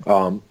 Right.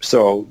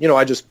 So, you know,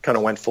 I just kind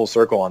of went full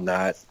circle on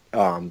that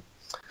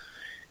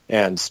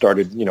and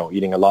started, you know,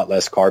 eating a lot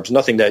less carbs.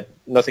 Nothing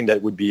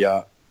that would be,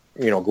 you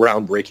know,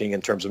 groundbreaking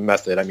in terms of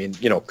method. I mean,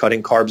 you know,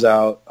 cutting carbs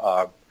out.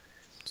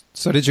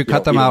 So did you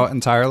cut them out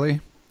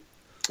entirely?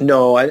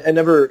 No, I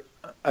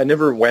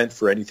never went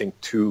for anything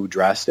too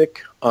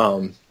drastic.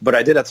 But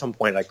I did at some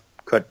point, like,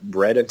 cut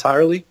bread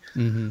entirely.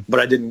 Mm-hmm. But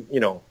I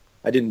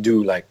didn't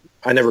do like,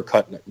 I never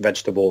cut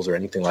vegetables or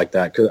anything like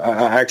that, because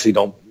I actually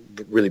don't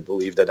really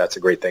believe that that's a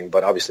great thing.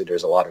 But obviously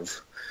there's a lot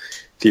of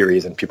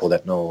theories and people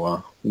that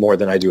know more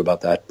than I do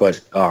about that.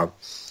 But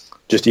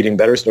just eating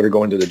better, started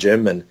going to the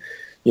gym, and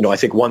I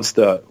think once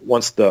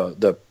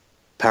the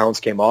pounds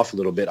came off a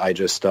little bit, I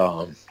just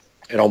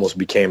it almost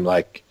became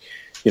like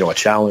a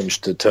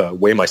challenge to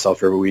weigh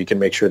myself every week and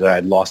make sure that I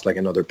had lost like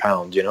another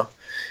pound,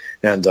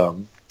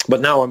 and but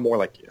now I'm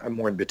more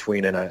in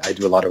between, and I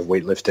do a lot of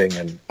weightlifting,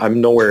 and I'm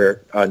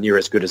nowhere near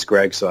as good as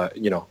Greg. So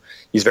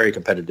he's very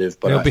competitive.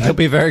 But he'll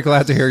be very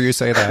glad to hear you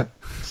say that.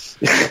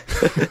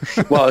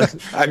 Well,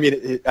 I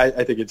mean,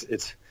 I think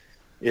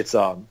it's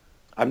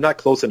I'm not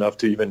close enough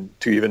to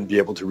even be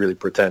able to really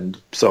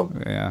pretend. So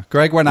yeah,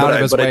 Greg went out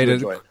of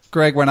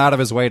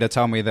his way to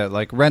tell me that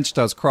like Wrench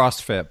does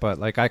CrossFit, but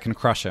like I can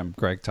crush him.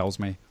 Greg tells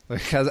me,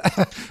 like,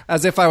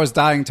 as if I was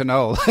dying to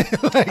know.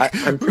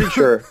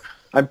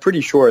 I'm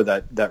pretty sure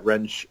that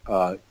Wrench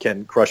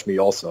can crush me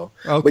also.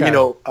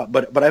 Okay.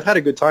 But I've had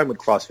a good time with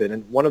CrossFit,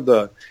 and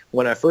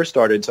when I first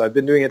started, so I've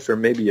been doing it for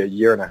maybe a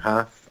year and a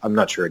half. I'm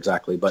not sure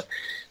exactly, but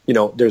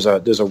there's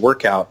a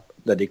workout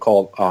that they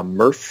call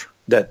Murph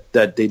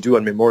that they do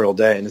on Memorial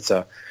Day, and it's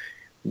a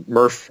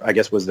Murph, I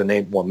guess was the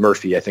name. Well,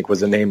 Murphy, I think,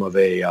 was the name of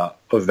a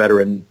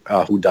veteran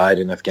who died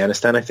in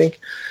Afghanistan, I think.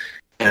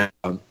 And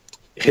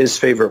his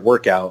favorite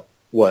workout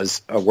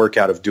was a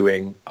workout of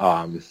doing.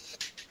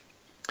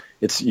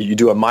 You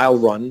do a mile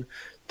run,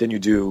 then you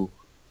do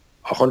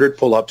 100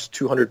 pull-ups,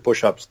 200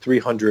 push-ups,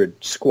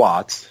 300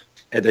 squats,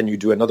 and then you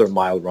do another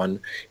mile run,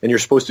 and you're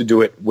supposed to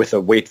do it with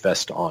a weight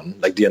vest on,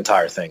 like the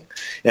entire thing.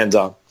 And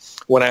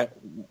when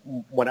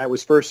I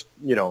was first,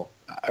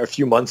 a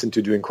few months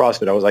into doing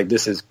CrossFit, I was like,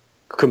 this is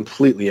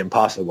completely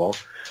impossible.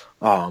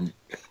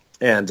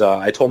 And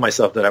I told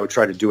myself that I would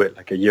try to do it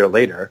like a year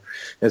later.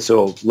 And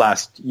so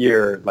last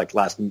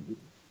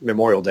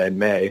Memorial Day in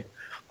May,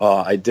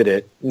 I did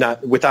it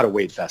not without a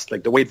weight vest.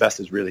 Like the weight vest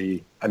is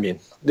really, I mean,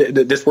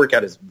 this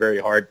workout is very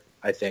hard,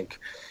 I think,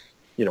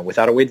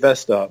 without a weight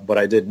vest. But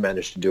I did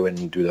manage to do it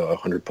and do the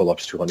 100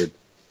 pull-ups, 200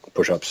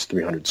 push-ups,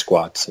 300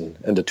 squats, and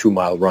the 2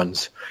 mile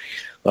runs,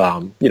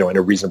 in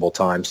a reasonable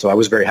time. So I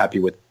was very happy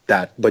with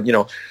that. But,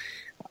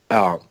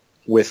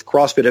 with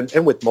CrossFit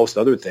and with most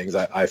other things,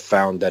 I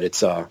found that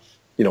it's,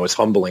 it's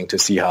humbling to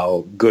see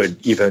how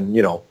good even,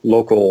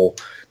 local,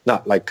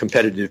 not like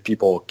competitive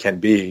people can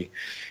be.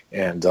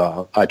 And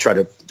I try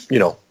to,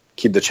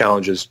 keep the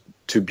challenges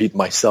to beat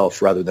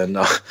myself rather than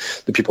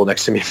the people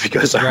next to me,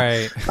 because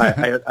right.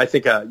 I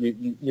think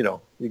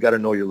you got to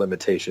know your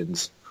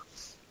limitations.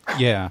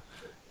 Yeah.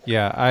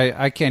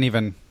 I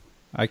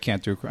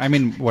can't do. I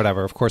mean,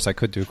 whatever. Of course, I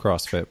could do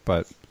CrossFit,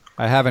 but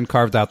I haven't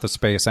carved out the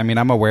space. I mean,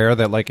 I'm aware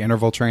that like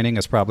interval training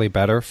is probably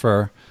better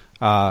for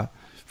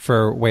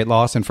weight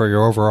loss and for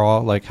your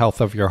overall like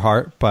health of your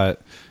heart,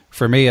 but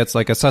for me, it's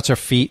like such a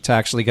feat to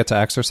actually get to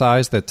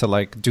exercise that to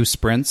like do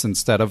sprints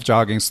instead of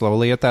jogging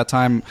slowly at that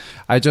time,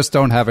 I just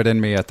don't have it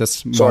in me at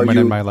this moment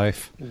in my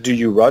life. Do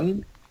you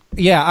run?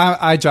 Yeah,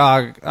 I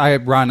jog. I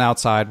run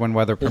outside when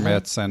weather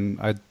permits, and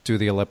I do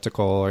the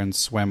elliptical and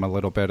swim a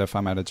little bit if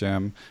I'm at a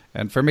gym.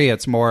 And for me,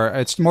 it's more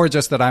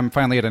just that I'm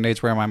finally at an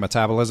age where my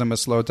metabolism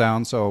has slowed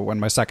down. So when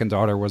my second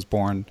daughter was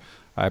born,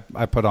 I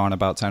put on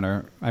about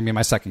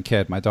my second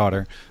kid, my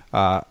daughter,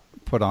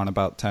 put on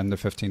about 10 to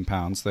 15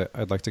 pounds that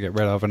I'd like to get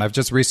rid of. And I've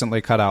just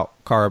recently cut out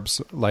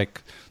carbs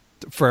like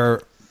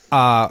for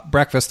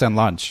breakfast and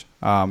lunch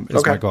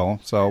is my goal.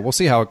 So we'll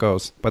see how it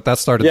goes. But that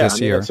started this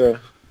year.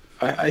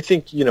 I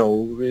think,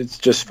 it's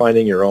just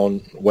finding your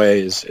own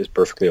way is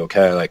perfectly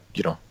okay. Like,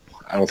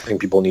 I don't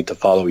think people need to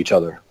follow each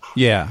other.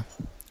 Yeah.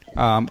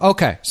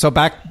 Okay. So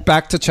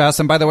back to chess.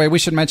 And by the way, we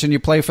should mention you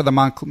play for the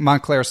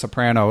Montclair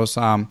Sopranos.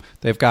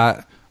 They've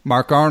got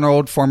Mark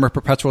Arnold, former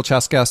Perpetual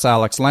Chess guest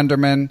Alex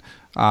Lenderman.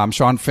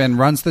 Sean Finn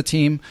runs the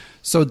team.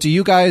 So do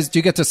you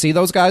get to see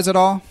those guys at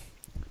all?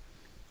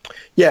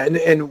 Yeah,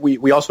 and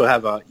we also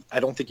have I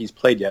don't think he's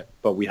played yet,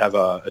 but we have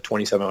a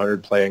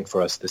 2700 playing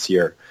for us this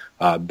year,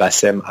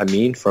 Bassem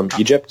Amin from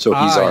Egypt. So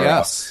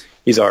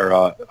he's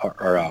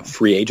our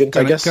free agent,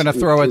 I guess. Going to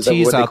throw a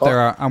tease out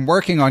there. I'm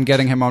working on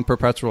getting him on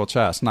Perpetual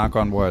Chess. Knock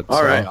on wood.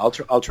 All right,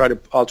 I'll try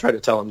to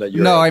tell him that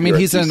you're. No, I mean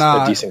he's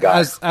a decent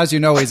guy. As you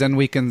know, he's in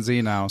Weekend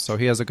Z now, so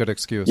he has a good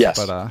excuse. Yes.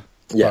 But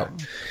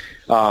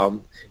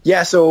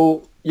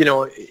So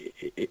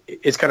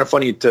it's kind of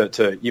funny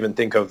to even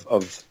think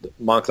of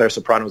Montclair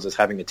Sopranos as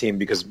having a team,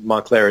 because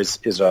Montclair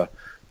is a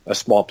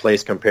small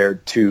place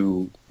compared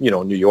to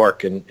New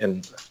York,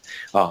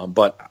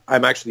 but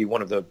I'm actually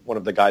one of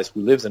the guys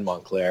who lives in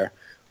Montclair,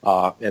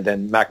 and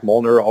then Mac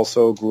Molnar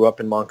also grew up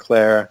in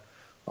Montclair,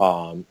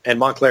 and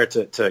Montclair,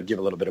 to give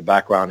a little bit of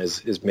background,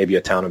 is maybe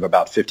a town of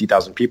about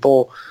 50,000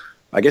 people.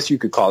 I guess you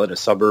could call it a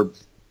suburb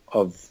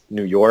of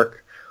New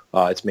York.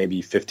 It's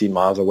maybe 15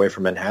 miles away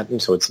from Manhattan,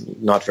 so it's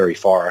not very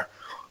far.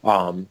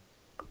 So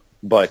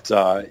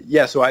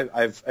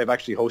I've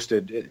actually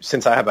hosted,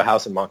 since I have a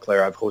house in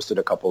Montclair, I've hosted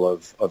a couple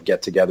of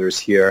get-togethers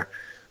here,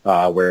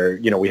 where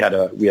we had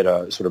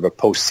a sort of a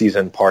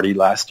post-season party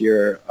last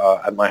year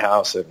at my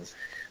house, and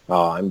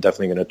I'm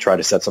definitely going to try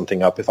to set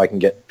something up if I can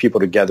get people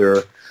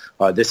together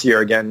this year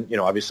again.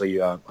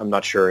 Obviously, I'm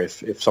not sure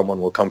if someone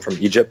will come from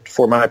Egypt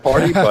for my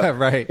party, but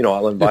right.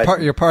 I'll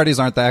invite. Your parties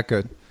aren't that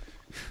good.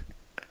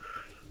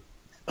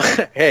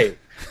 Hey,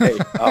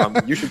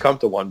 you should come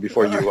to one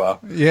before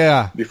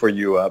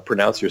you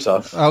pronounce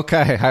yourself.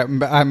 Okay,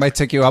 I might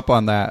take you up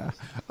on that.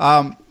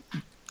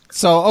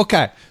 So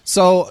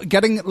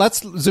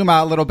let's zoom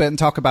out a little bit and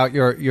talk about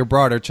your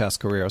broader chess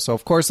career. So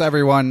of course,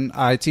 everyone,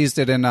 I teased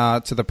it in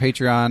to the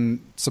Patreon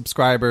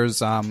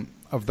subscribers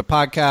of the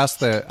podcast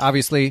that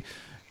obviously,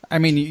 I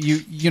mean,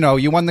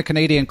 you won the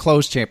Canadian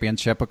Close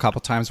Championship a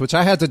couple times, which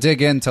I had to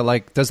dig into.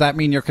 Like, does that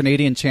mean you're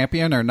Canadian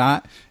champion or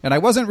not? And I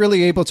wasn't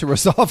really able to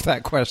resolve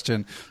that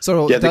question.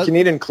 So yeah, the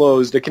Canadian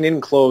Closed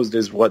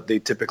is what they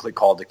typically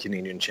call the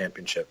Canadian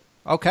Championship.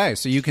 Okay,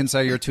 so you can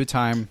say you're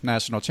two-time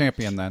national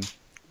champion then.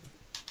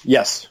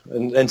 Yes,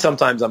 and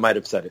sometimes I might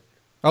have said it.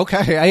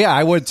 Okay, yeah,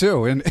 I would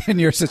too in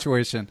your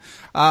situation.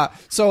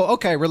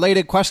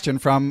 Related question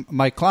from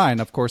Mike Klein,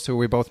 of course, who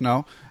we both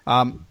know.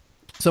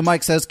 So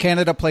Mike says,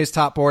 Canada plays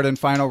top board in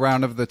final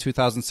round of the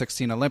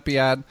 2016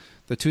 Olympiad.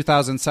 The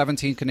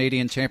 2017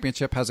 Canadian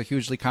Championship has a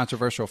hugely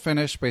controversial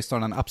finish based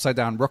on an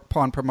upside-down rook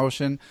pawn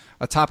promotion.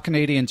 A top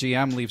Canadian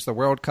GM leaves the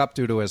World Cup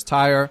due to his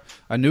tire.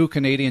 A new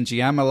Canadian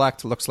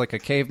GM-elect looks like a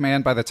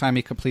caveman by the time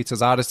he completes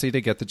his odyssey to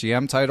get the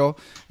GM title.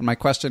 And my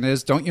question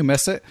is, don't you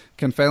miss it?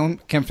 Can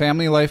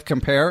family life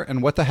compare?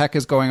 And what the heck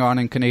is going on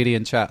in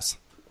Canadian chess?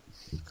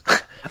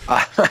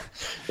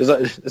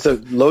 It's a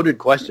loaded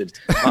question.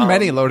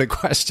 Many loaded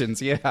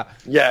questions, yeah.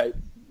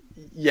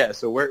 Yeah.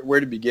 So where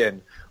to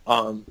begin?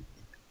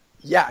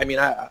 Yeah, I mean,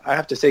 I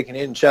have to say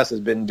Canadian chess has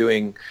been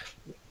doing,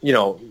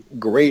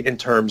 great in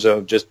terms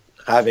of just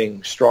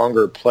having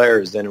stronger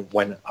players than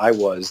when I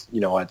was,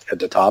 at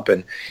the top.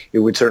 And it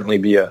would certainly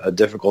be a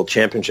difficult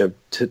championship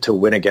to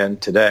win again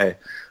today.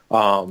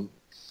 I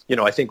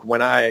think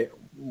when I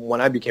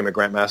became a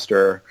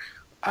Grandmaster,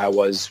 I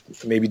was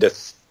maybe the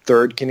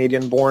third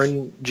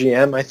Canadian-born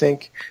GM, I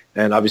think.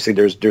 And obviously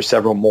there's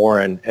several more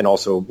and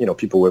also,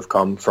 people who have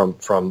come from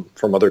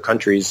other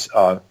countries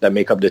that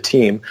make up the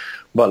team.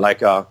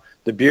 But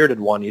the bearded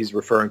one he's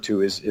referring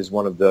to is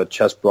one of the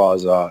chess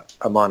bras,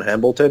 Aman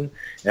Hambleton.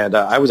 And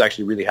I was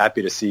actually really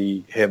happy to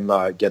see him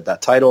get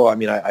that title. I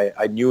mean,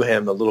 I knew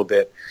him a little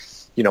bit,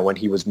 when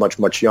he was much,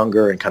 much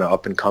younger and kind of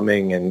up and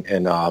coming.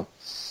 And I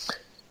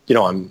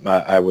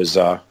was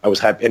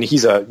happy. And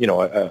he's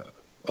a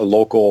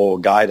local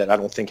guy that I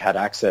don't think had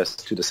access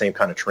to the same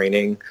kind of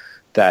training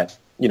that,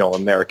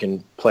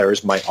 American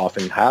players might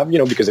often have,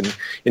 because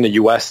in the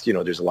U.S.,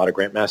 there's a lot of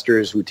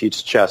grandmasters who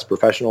teach chess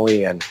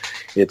professionally, and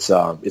it's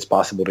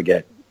possible to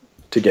get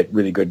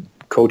really good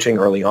coaching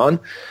early on.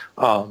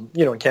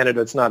 In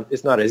Canada, it's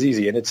not as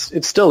easy, and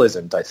it still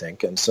isn't, I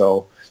think. And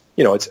so,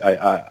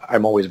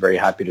 I'm always very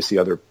happy to see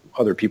other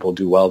people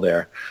do well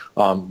there.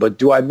 But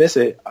do I miss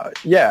it?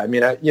 Yeah. I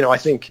mean, I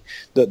think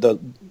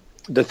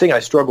the thing I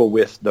struggle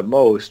with the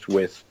most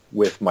with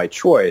my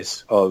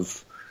choice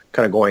of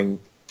kind of going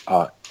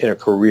in a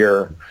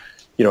career,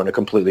 in a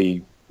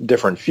completely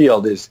different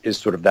field is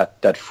sort of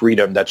that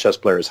freedom that chess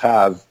players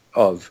have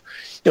of,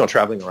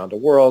 traveling around the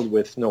world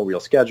with no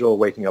real schedule,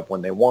 waking up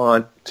when they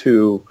want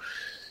to,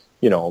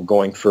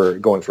 going for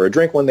a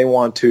drink when they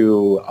want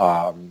to,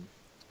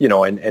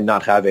 and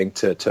not having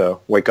to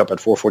wake up at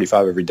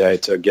 4:45 every day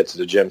to get to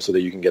the gym so that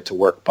you can get to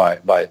work by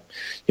a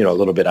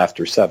little bit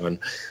after 7.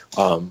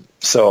 I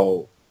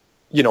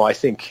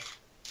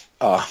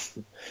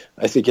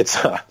think it's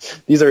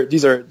these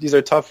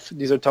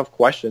are tough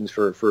questions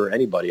for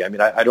anybody. I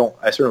mean,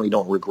 I certainly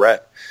don't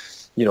regret,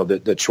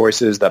 the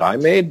choices that I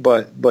made,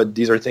 but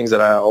these are things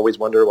that I always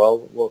wonder, well,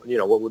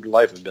 what would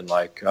life have been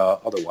like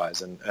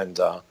otherwise? And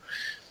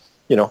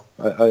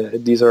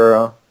these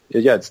are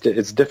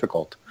it's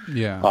difficult.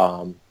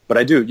 Yeah. But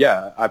I do,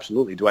 yeah,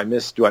 absolutely. Do I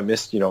miss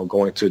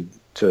going to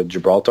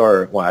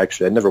Gibraltar? Well,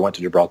 actually, I never went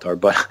to Gibraltar,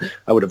 but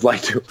I would have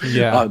liked to.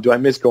 Yeah. Do I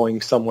miss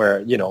going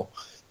somewhere,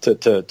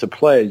 to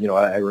play?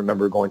 I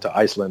remember going to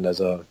Iceland as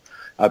a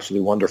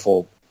absolutely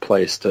wonderful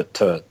place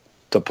to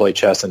play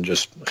chess and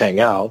just hang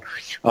out.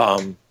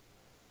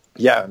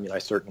 Yeah, I mean, I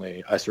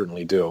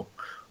certainly do.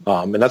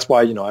 And that's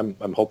why,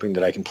 I'm hoping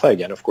that I can play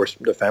again. Of course,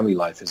 the family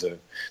life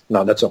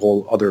that's a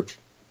whole other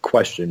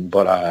question,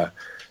 but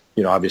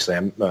obviously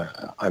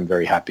I'm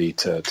very happy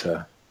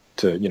to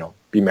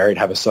be married,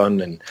 have a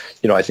son, and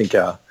I think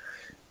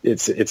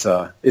it's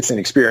an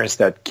experience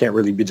that can't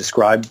really be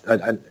described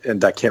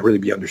and that can't really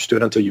be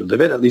understood until you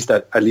live it. At least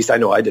I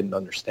know I didn't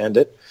understand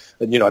it.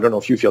 And, I don't know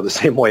if you feel the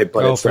same way,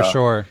 but for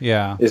sure,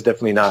 yeah, it's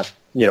definitely not.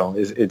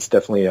 It's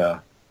definitely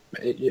I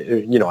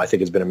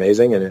think it's been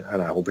amazing,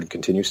 and I hope it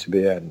continues to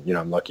be. And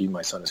I'm lucky.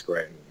 My son is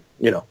great.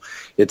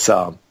 It's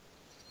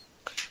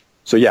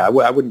So yeah, I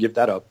wouldn't give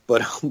that up.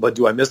 But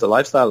do I miss the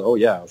lifestyle? Oh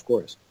yeah, of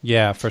course.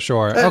 Yeah, for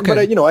sure. Okay. But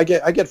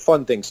I get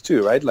fun things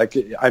too, right? Like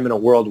I'm in a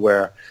world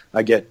where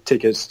I get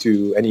tickets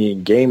to any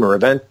game or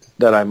event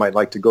that I might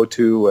like to go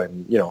to,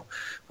 and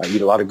I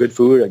eat a lot of good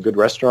food at good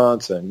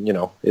restaurants, and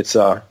it's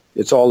all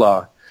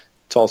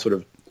sort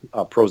of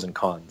pros and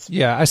cons.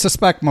 Yeah, I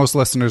suspect most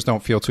listeners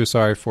don't feel too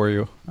sorry for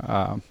you,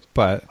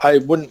 but I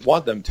wouldn't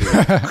want them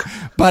to.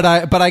 but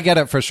I get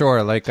it for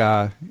sure. Like,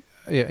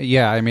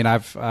 yeah, I mean,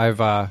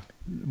 I've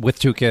with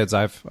 2 kids,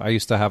 I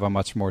used to have a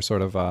much more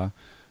sort of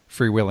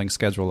freewheeling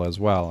schedule as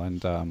well,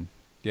 and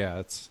yeah,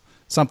 it's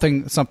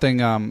something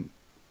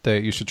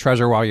that you should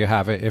treasure while you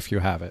have it, if you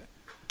have it.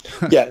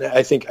 Yeah,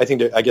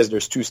 I guess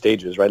there's 2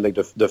 stages, right? Like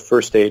the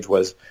first stage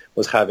was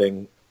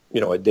having,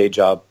 a day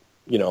job,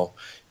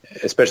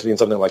 especially in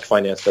something like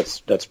finance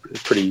that's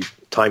pretty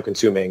time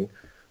consuming.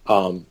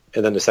 And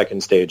then the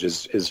second stage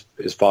is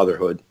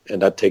fatherhood,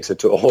 and that takes it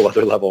to a whole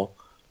other level.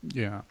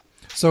 Yeah.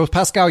 So,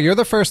 Pascal, you're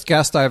the first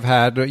guest I've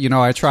had.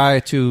 I try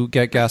to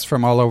get guests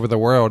from all over the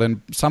world,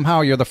 and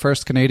somehow you're the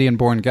first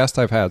Canadian-born guest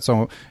I've had.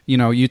 So,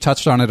 you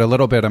touched on it a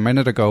little bit a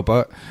minute ago,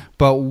 but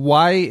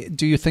why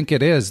do you think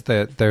it is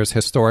that there's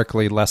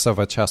historically less of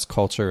a chess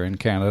culture in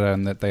Canada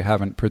and that they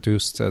haven't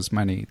produced as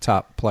many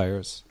top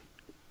players?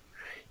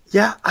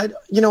 Yeah,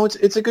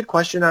 it's a good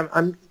question.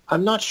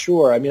 I'm not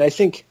sure. I mean, I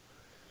think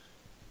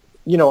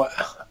when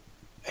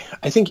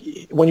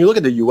you look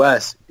at the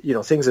U.S.,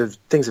 things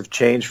have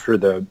changed for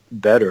the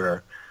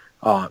better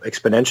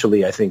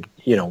exponentially. I think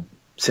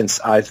since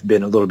I've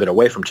been a little bit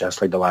away from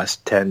chess, like the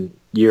last 10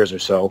 years or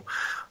so.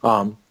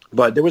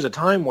 But there was a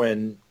time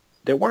when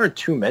there weren't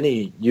too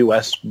many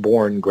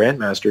U.S.-born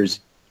grandmasters,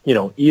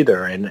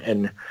 either,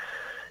 and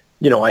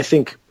I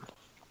think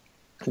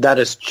that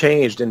has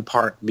changed in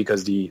part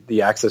because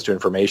the access to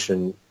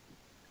information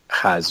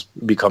has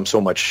become so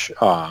much.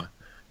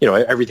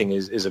 Everything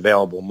is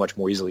available much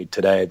more easily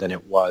today than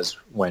it was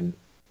when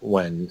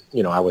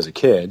I was a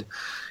kid,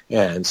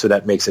 and so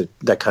that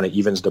kind of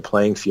evens the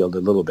playing field a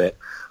little bit.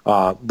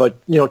 But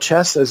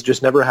chess has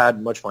just never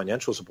had much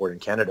financial support in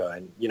Canada,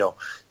 and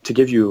to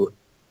give you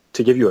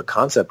a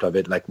concept of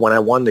it, like when I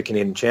won the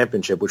Canadian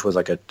Championship, which was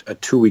like a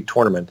 2-week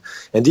tournament,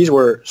 and these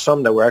were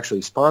some that were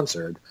actually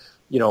sponsored.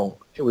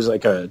 It was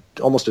like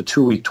almost a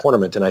 2-week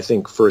tournament, and I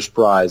think first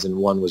prize in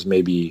one was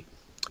maybe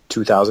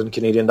 2,000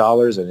 Canadian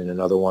dollars, and in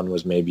another one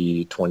was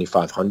maybe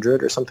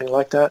 2,500 or something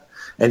like that.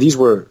 And these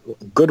were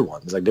good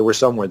ones. Like there were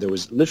some where there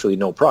was literally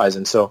no prize.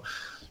 And so,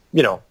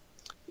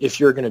 if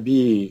you're going to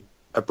be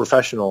a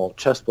professional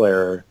chess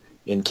player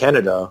in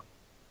Canada,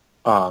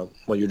 well,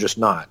 you're just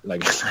not.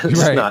 Like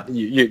it's right. not.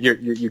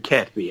 You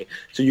can't be.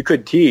 So you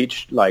could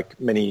teach like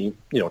many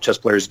chess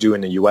players do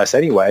in the U.S.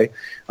 anyway,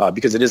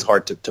 because it is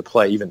hard to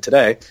play even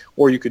today.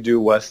 Or you could do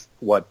what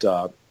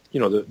I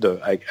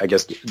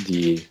guess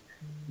the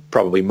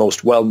probably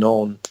most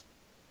well-known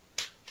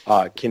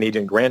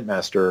Canadian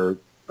grandmaster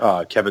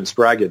Kevin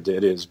Sprague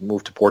did is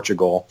move to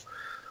Portugal,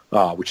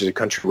 which is a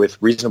country with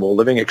reasonable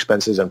living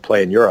expenses, and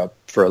play in Europe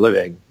for a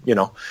living.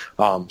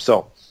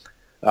 So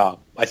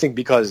I think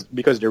because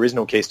there is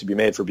no case to be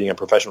made for being a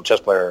professional chess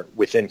player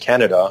within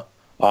Canada,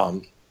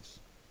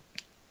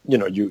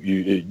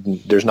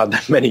 there's not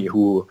that many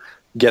who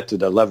get to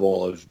the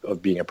level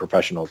of being a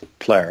professional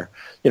player.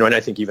 And I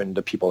think even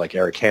the people like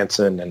Eric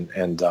Hansen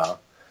and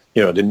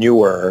the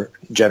newer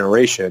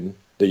generation,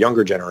 the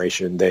younger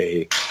generation,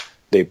 they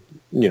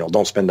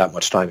don't spend that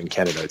much time in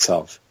Canada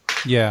itself.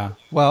 Yeah.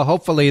 Well,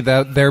 hopefully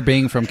that their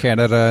being from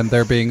Canada and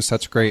their being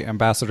such great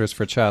ambassadors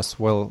for chess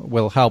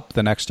will help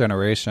the next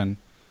generation.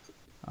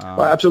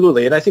 Well,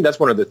 absolutely. And I think that's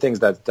one of the things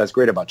that's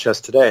great about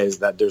chess today is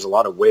that there's a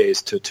lot of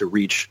ways to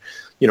reach,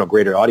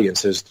 greater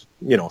audiences,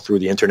 through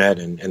the internet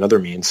and other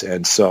means.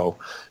 And so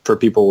for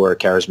people who are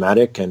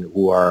charismatic and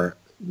who are,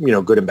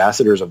 good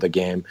ambassadors of the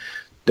game,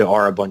 there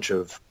are a bunch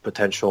of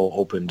potential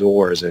open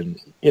doors, and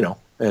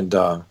and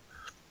I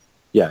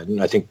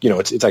think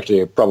it's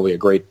actually probably a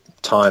great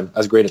time,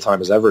 as great a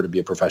time as ever to be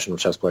a professional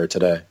chess player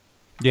today.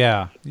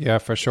 Yeah,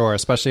 for sure.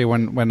 Especially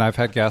when I've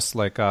had guests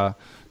like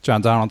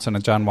John Donaldson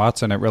and John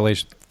Watson, it really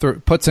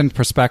puts in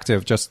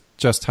perspective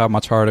just how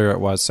much harder it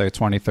was, say,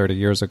 20, 30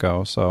 years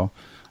ago. So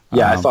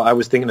yeah, I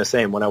was thinking the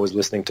same when I was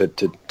listening to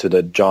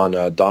the John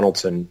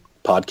Donaldson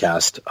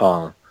podcast.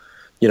 And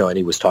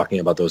he was talking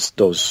about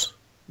those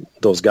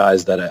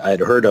guys that I had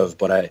heard of,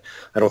 but I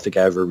don't think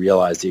I ever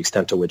realized the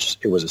extent to which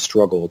it was a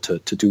struggle to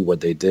do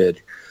what they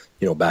did,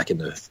 back in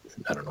the,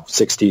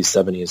 60s,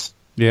 70s.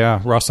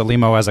 Yeah,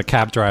 Rossalimo as a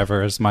cab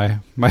driver is my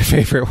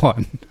favorite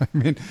one. I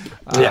mean,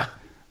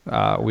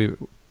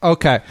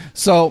 okay.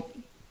 So,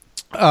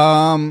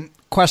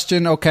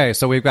 question. Okay,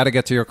 so we've got to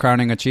get to your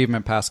crowning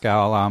achievement,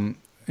 Pascal.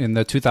 In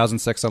the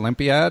 2006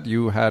 Olympiad,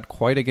 you had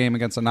quite a game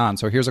against Anand.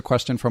 So here's a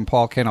question from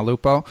Paul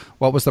Canalupo.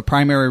 What was the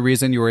primary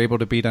reason you were able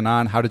to beat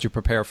Anand? How did you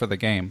prepare for the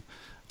game?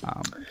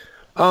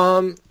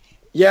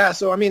 Yeah,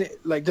 so I mean,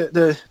 like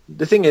the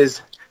thing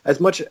is, as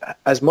much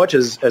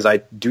as I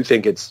do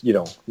think it's,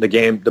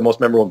 the most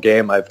memorable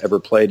game I've ever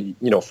played,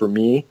 for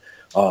me,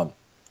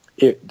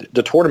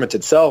 the tournament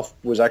itself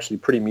was actually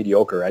pretty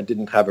mediocre. I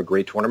didn't have a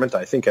great tournament.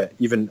 I think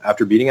even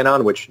after beating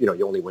Anand, which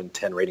you only win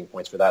 10 rating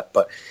points for that,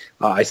 but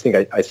I think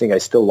I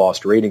still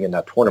lost rating in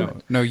that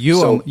tournament. No,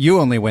 you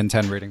only win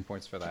 10 rating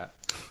points for that.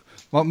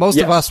 Well, most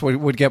yes. of us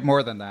would get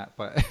more than that,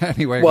 but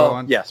anyway, well, go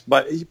on. Yes,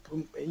 but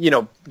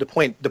the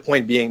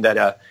point being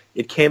that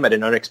it came at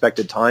an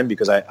unexpected time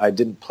because I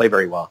didn't play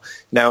very well.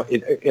 Now,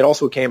 it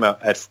also came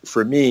at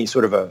for me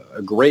sort of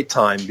a great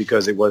time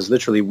because it was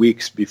literally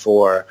weeks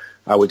before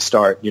I would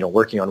start,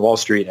 working on Wall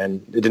Street,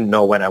 and I didn't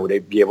know when I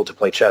would be able to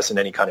play chess in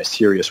any kind of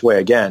serious way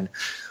again.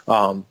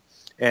 And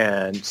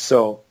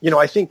so,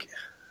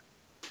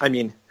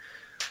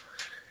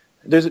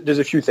 there's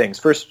a few things.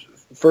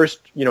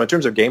 First, in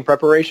terms of game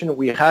preparation,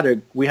 we had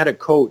a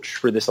coach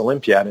for this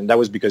Olympiad, and that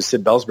was because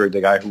Sid Belsberg,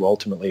 the guy who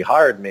ultimately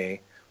hired me,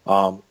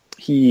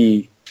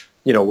 he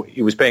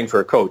was paying for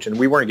a coach, and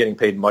we weren't getting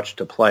paid much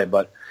to play,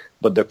 but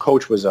the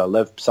coach was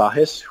Lev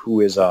Psahis,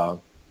 who is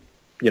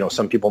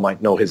some people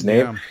might know his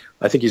name. Yeah.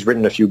 I think he's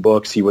written a few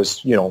books. He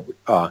was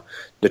the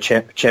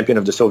champion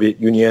of the Soviet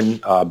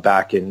Union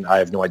back in I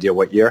have no idea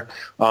what year,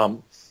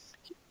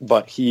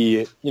 but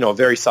he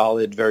very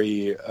solid,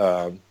 very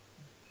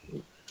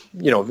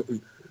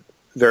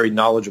very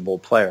knowledgeable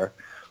player,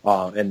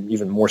 and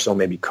even more so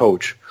maybe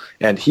coach.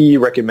 And he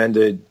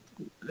recommended,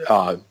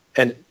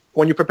 and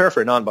when you prepare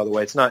for Anand, by the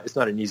way, it's not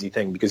an easy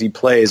thing because he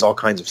plays all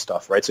kinds of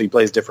stuff, right? So he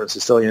plays different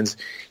Sicilians.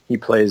 He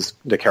plays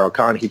the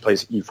Caro-Kann. He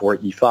plays E4,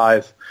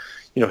 E5.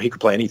 He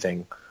could play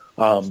anything.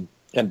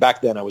 And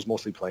back then I was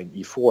mostly playing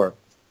E4.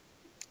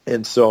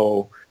 And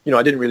so,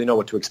 I didn't really know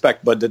what to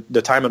expect, but the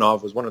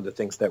Taimanov was one of the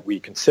things that we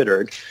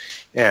considered.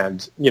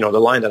 And, the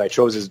line that I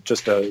chose is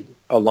just a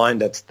line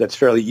that's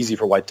fairly easy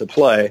for white to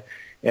play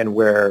and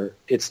where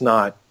it's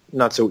not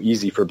so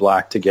easy for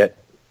black to get,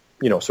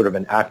 sort of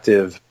an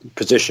active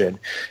position.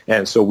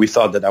 And so we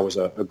thought that was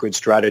a good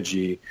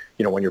strategy,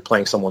 when you're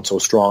playing someone so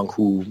strong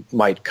who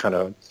might kind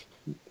of,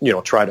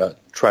 try to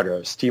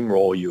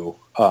steamroll you,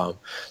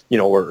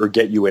 or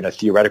get you in a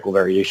theoretical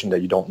variation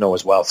that you don't know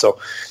as well. So,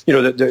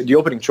 the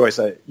opening choice,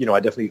 I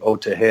definitely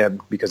owed to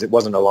him because it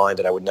wasn't a line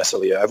that I would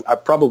necessarily, I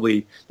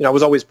probably, I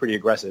was always pretty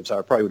aggressive. So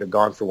I probably would have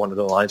gone for one of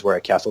the lines where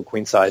I castled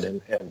queenside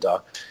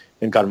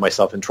and gotten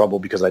myself in trouble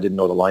because I didn't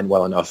know the line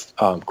well enough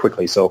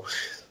quickly. So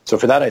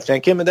for that, I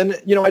thank him. And then,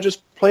 I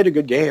just played a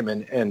good game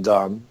and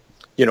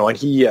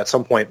he at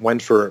some point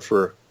went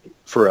for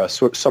a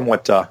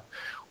somewhat,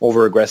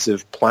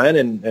 over-aggressive plan,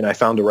 and I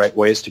found the right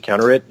ways to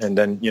counter it. And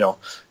then,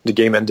 the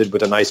game ended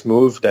with a nice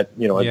move that, at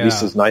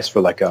least is nice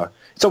for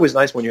it's always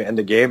nice when you end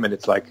the game and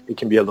it's like, it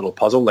can be a little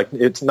puzzle. Like,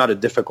 it's not a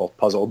difficult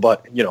puzzle,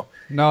 but,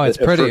 No, it's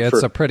pretty.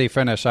 It's a pretty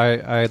finish.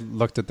 I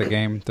looked at the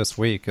game this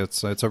week.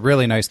 It's a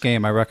really nice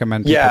game. I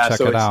recommend people check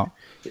it out.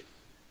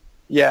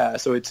 Yeah,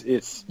 so it's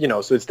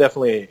so it's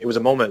definitely, it was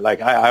a moment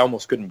like I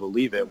almost couldn't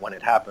believe it when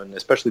it happened,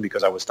 especially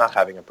because I was not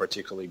having a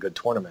particularly good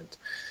tournament.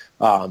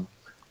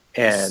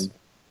 And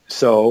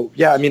so,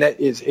 yeah, I mean,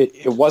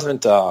 it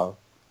wasn't, but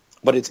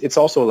it's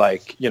also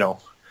like,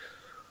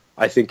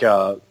 I think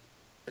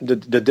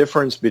the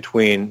difference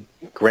between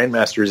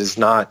grandmasters is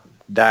not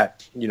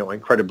that,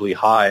 incredibly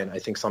high. And I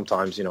think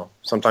sometimes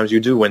you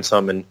do win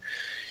some and,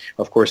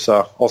 of course,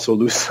 also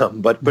lose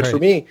some. But right. For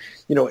me,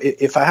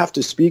 if I have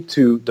to speak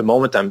to the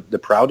moment I'm the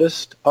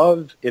proudest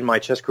of in my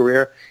chess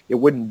career, it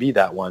wouldn't be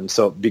that one.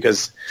 So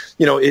because,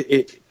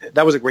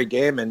 that was a great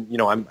game and,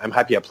 I'm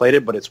happy I played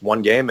it, but it's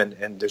one game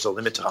and there's a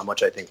limit to how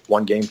much I think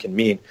one game can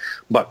mean.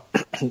 But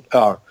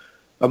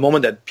a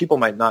moment that people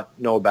might not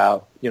know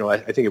about, I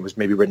think it was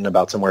maybe written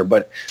about somewhere,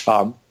 but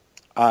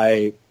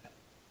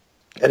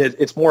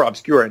it's more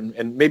obscure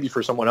and maybe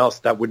for someone else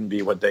that wouldn't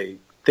be what they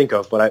think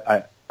of, but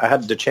I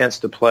had the chance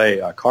to play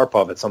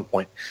Karpov at some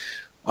point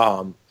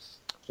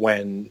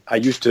when I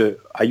used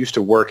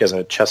to work as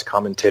a chess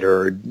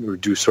commentator or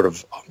do sort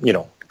of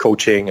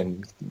coaching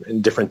and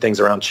different things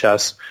around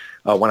chess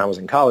when I was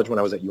in college, when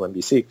I was at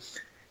UMBC,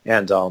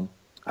 and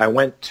I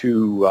went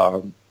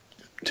to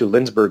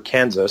Lindsborg,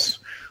 Kansas,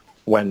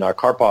 when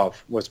Karpov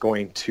was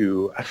going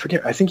to, I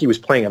forget, I think he was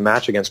playing a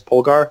match against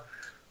Polgar,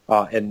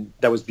 and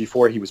that was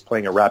before he was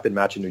playing a rapid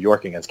match in New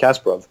York against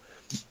Kasparov,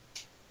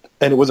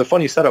 and it was a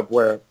funny setup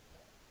where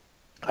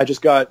I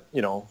just got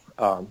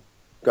out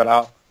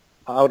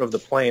of the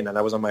plane and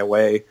I was on my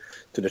way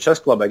to the chess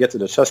club. I get to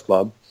the chess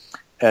club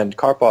and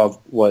Karpov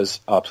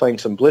was playing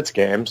some blitz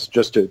games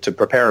just to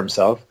prepare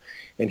himself.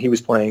 And he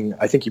was playing,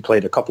 I think he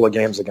played a couple of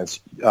games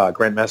against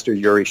Grandmaster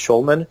Yuri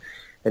Shulman,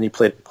 and he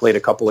played a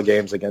couple of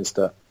games against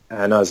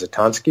Anna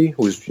Zatansky,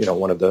 who's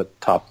one of the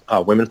top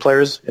women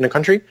players in the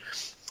country.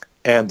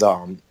 And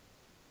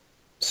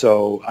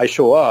so I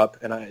show up,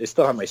 and I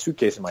still have my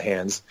suitcase in my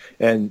hands.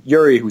 And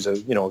Yuri, who's a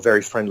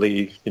very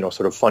friendly,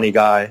 sort of funny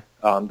guy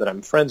that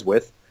I'm friends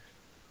with,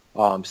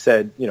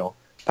 said,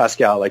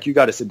 Pascal, like, you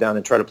got to sit down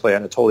and try to play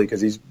Anatoly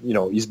because he's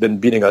been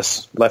beating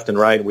us left and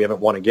right, and we haven't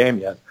won a game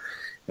yet.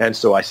 And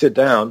so I sit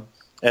down,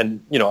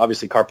 and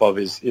obviously Karpov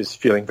is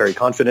feeling very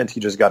confident.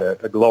 He just got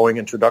a glowing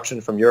introduction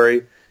from Yuri,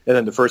 and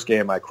then the first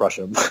game I crush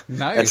him.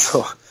 Nice.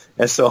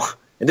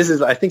 and this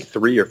is, I think,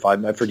 3 or 5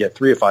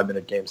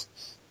 minute games.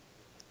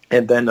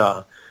 And then,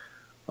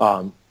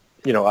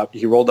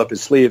 he rolled up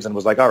his sleeves and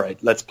was like, all right,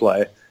 let's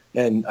play.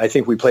 And I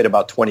think we played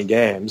about 20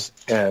 games,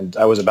 and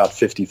I was about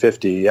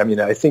 50-50. I mean,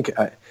 I think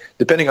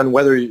depending on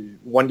whether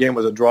one game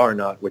was a draw or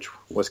not, which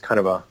was kind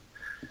of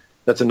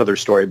that's another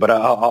story, but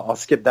I'll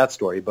skip that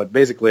story. But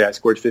basically, I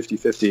scored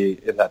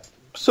 50-50 in that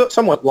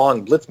somewhat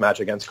long blitz match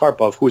against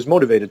Karpov, who was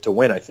motivated to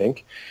win, I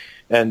think.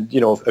 And,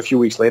 a few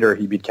weeks later,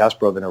 he beat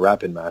Kasparov in a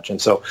rapid match.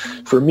 And so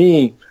for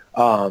me,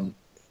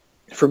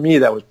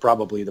 that was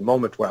probably the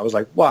moment where I was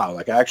like, wow,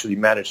 like I actually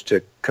managed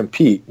to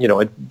compete.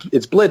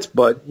 It's blitz,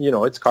 but,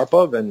 it's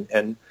Karpov.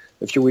 And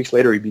a few weeks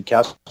later, he beat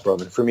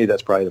Kasparov. And for me,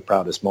 that's probably the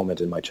proudest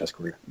moment in my chess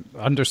career.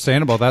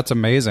 Understandable. That's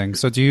amazing.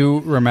 So do you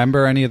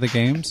remember any of the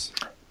games?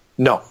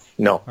 No.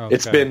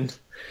 Okay.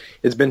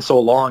 It's been so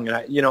long.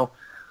 And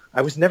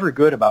I was never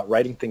good about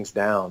writing things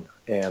down.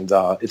 And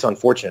it's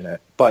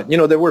unfortunate. But,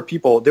 there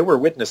were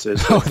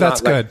witnesses. So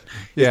that's good.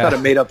 It's not a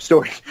made-up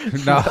story.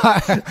 No,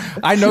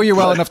 I know you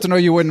well enough to know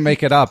you wouldn't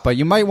make it up, but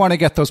you might want to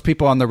get those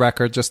people on the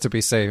record just to be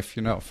safe,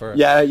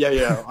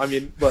 Yeah. I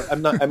mean, but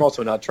I'm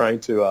also not trying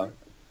to, I'm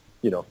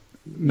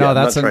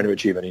not trying to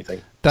achieve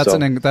anything.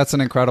 That's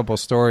an incredible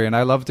story. And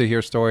I love to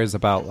hear stories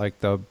about, like,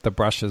 the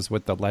brushes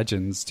with the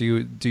legends.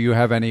 Do you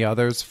have any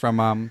others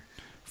from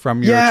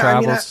your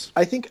travels?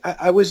 I think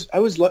I was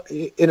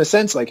in a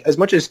sense, like, as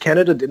much as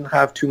Canada didn't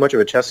have too much of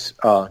a chess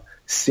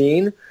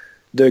scene,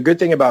 the good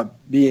thing about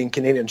being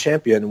Canadian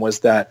champion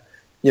was that,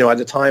 at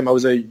the time I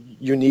was a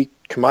unique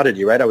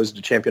commodity, right? I was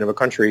the champion of a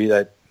country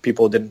that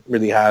people didn't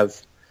really have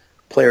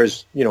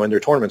players, in their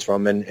tournaments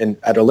from. And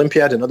at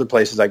Olympiad and other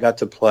places, I got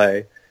to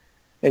play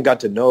and got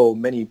to know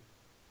many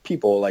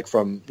people, like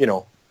from,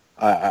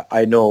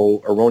 I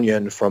know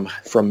Aronian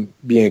from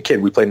being a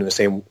kid. We played in the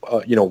same,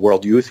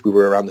 World Youth. We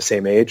were around the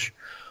same age.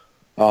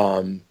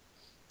 I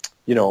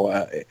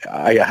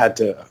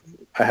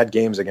had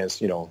games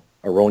against,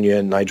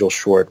 Aronian, Nigel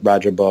Short,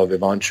 Rajabov,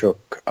 Ivanchuk,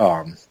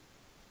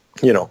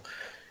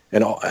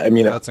 and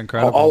that's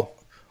incredible.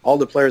 All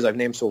the players I've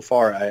named so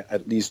far, I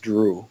at least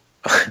drew.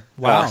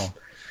 Wow.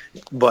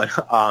 But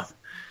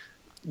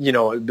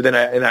then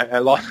I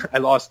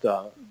lost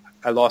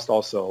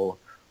also.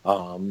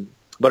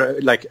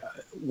 But like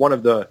one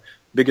of the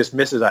biggest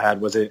misses I had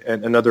was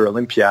another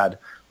Olympiad.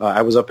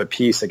 I was up a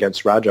piece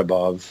against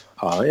Rajabov,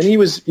 and he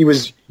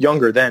was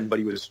younger then, but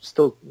he was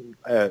still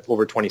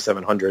over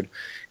 2,700,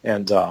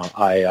 and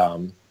I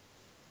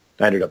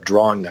ended up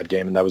drawing that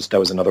game, and that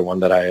was another one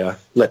that I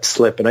let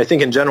slip. And I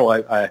think in general,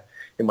 I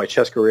in my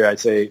chess career, I'd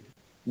say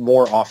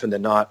more often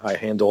than not, I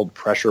handled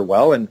pressure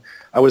well, and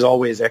I was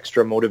always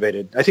extra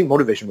motivated. I think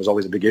motivation was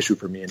always a big issue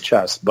for me in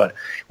chess, but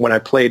when I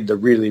played the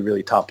really,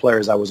 really top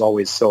players, I was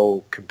always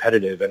so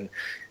competitive. And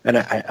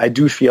I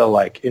do feel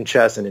like in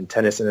chess and in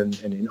tennis and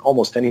in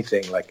almost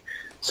anything, like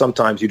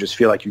sometimes you just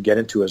feel like you get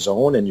into a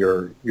zone and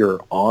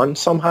you're on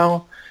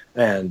somehow.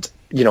 And,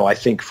 I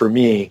think for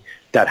me,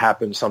 that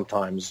happens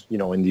sometimes,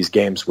 in these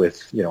games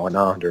with,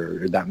 Anand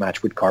or that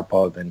match with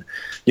Karpov. And,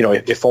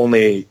 if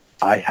only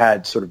I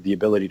had sort of the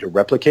ability to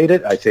replicate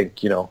it, I think,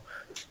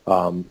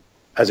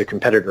 as a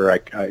competitor, I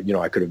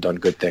could have done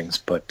good things,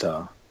 but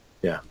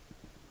yeah.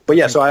 But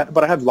yeah, so I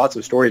have lots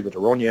of stories with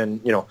Aronian,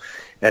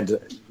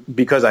 and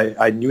because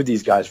I knew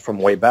these guys from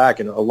way back,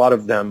 and a lot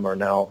of them are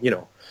now,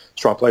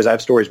 strong players. I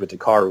have stories with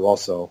Hikaru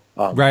also.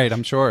 Right,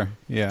 I'm sure.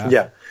 Yeah.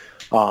 Yeah.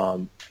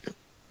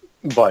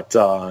 But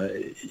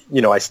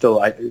I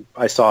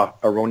saw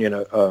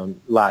Aronian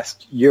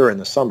last year in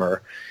the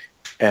summer,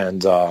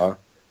 and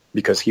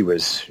because he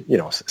was,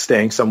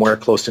 staying somewhere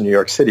close to New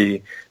York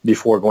City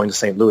before going to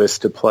St. Louis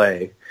to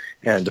play.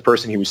 And the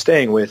person he was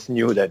staying with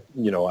knew that,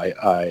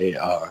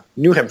 I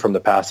knew him from the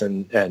past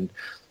and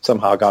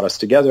somehow got us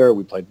together.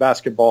 We played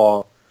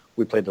basketball.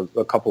 We played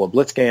a couple of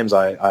blitz games.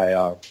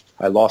 I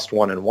lost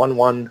one and won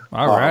one.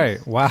 All right.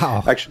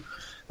 Wow. Actually,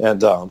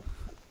 and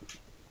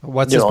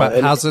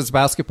how's his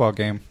basketball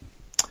game?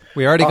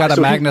 We already got a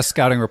Magnus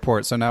scouting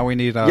report, so now we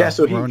need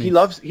so he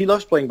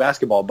loves playing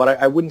basketball,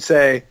 but I wouldn't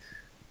say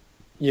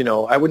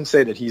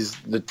that he's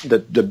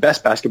the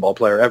best basketball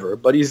player ever,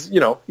 but he's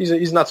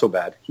not so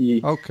bad.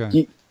 He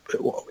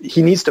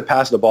needs to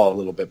pass the ball a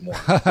little bit more,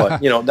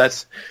 but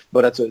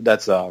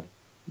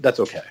that's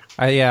okay.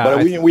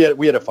 But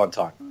we had a fun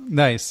time.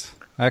 Nice,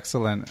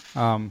 excellent.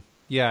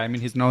 I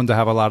mean, he's known to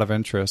have a lot of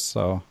interest.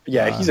 So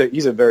yeah,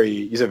 he's a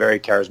very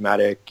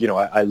charismatic.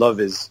 I love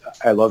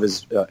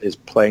his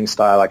playing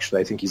style.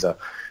 Actually, I think he's a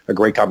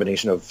great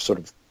combination of sort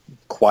of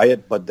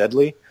quiet but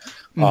deadly.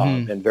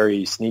 And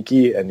very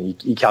sneaky, and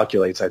he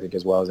calculates, I think,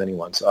 as well as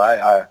anyone. So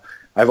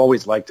I've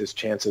always liked his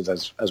chances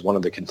as one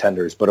of the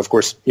contenders. But of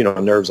course,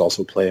 nerves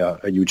also play a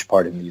huge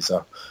part in these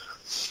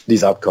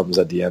outcomes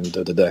at the end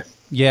of the day.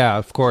 Yeah,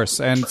 of course.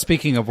 And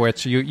speaking of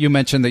which, you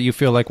mentioned that you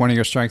feel like one of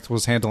your strengths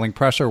was handling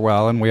pressure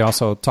well, and we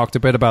also talked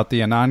a bit about the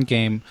Anand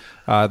game,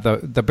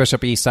 the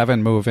bishop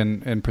e7 move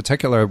in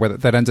particular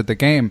that ended the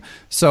game.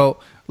 So,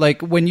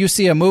 like, when you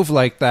see a move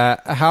like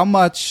that, how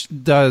much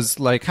are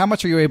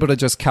you able to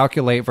just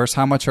calculate versus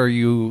how much are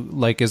you,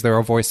 like, is there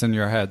a voice in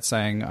your head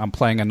saying, I'm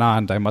playing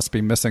Anand, I must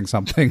be missing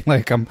something,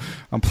 like, I'm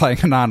playing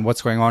Anand,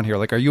 what's going on here?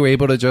 Like, are you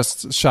able to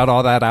just shut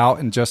all that out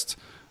and just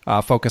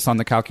focus on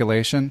the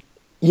calculation?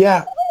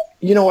 Yeah,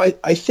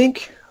 I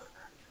think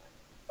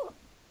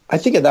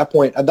at that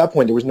point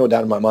there was no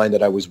doubt in my mind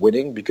that I was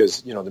winning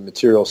because the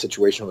material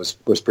situation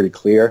was pretty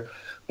clear,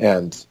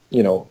 and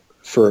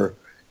for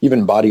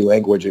even body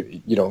language,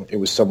 it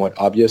was somewhat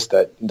obvious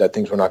that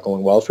things were not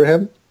going well for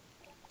him.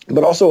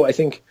 But also, I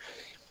think,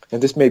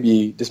 and this may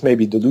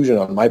be delusion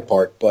on my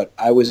part, but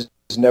I was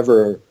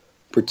never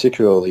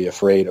particularly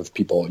afraid of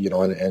people,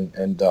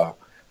 and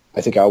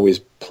I think I always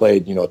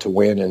played, to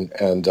win,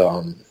 and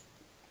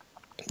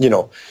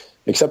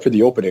except for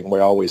the opening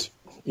where I always,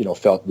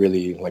 felt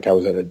really like I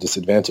was at a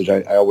disadvantage.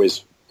 I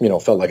always,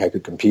 felt like I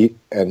could compete,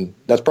 and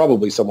that's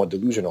probably somewhat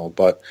delusional,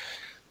 but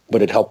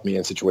it helped me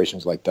in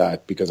situations like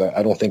that because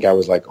I don't think I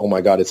was like, oh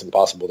my God, it's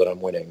impossible that I'm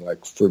winning.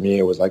 Like for me,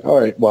 it was like,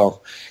 all right,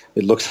 well,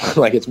 it looks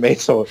like it's made,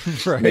 so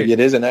right. Maybe it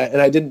is. And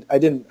I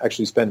didn't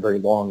actually spend very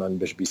long on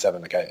Bishop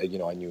B7. Like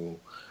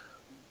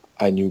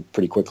I knew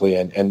pretty quickly,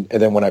 and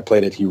then when I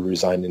played it, he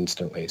resigned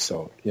instantly.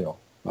 So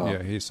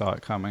yeah, he saw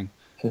it coming.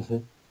 Mm-hmm.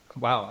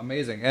 Wow,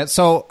 amazing. And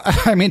so,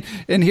 I mean,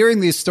 in hearing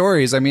these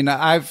stories, I mean,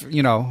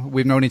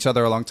 we've known each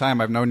other a long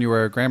time. I've known you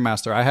were a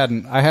grandmaster. I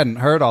hadn't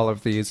heard all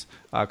of these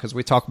because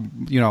we talk,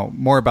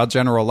 more about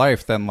general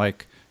life than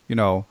like,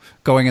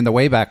 going in the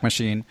Wayback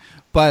Machine.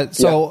 But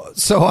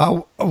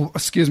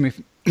excuse me.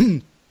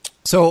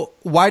 So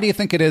why do you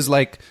think it is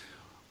like,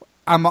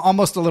 I'm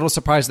almost a little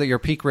surprised that your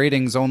peak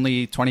rating's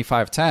only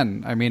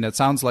 25-10. I mean, it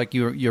sounds like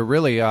you're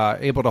really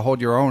able to hold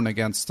your own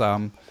against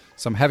some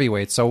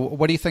heavyweights. So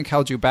what do you think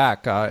held you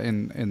back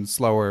in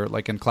slower,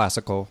 like in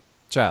classical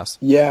chess?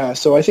 Yeah,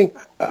 so I think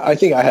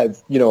I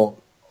have,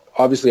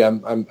 obviously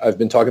I've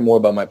been talking more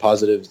about my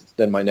positives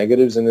than my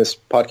negatives in this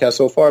podcast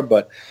so far,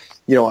 but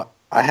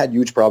I had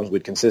huge problems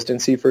with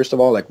consistency. First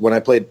of all, like when I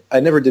played, I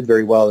never did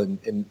very well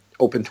in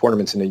open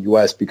tournaments in the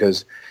US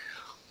because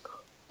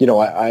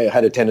I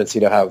had a tendency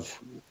to have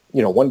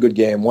one good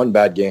game, one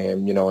bad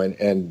game,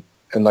 and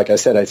like I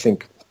said, I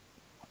think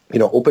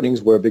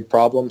openings were a big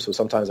problem. So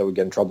sometimes I would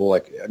get in trouble.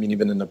 Like, I mean,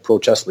 even in the Pro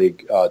Chess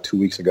League 2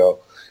 weeks ago,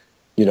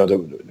 the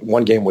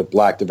one game with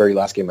Black, the very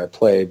last game I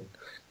played,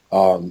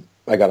 I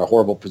got a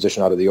horrible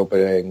position out of the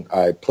opening.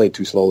 I played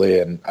too slowly,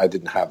 and I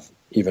didn't have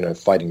even a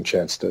fighting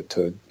chance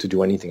to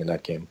do anything in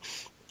that game.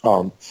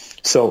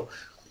 So,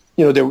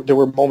 there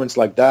were moments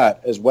like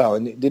that as well.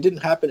 And they didn't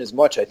happen as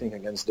much, I think,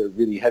 against the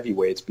really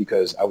heavyweights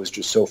because I was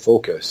just so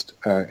focused.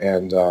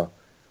 And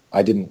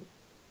I didn't,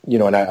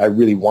 and I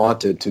really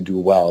wanted to do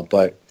well.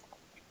 But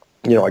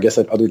I guess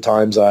at other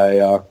times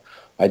I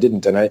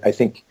didn't. And I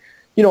think,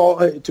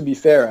 to be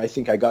fair, I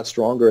think I got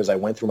stronger as I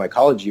went through my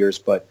college years,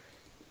 but,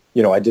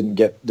 I didn't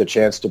get the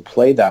chance to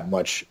play that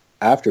much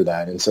after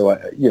that. And so,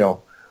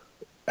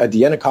 at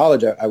the end of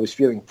college, I was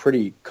feeling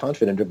pretty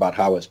confident about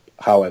how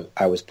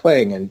I was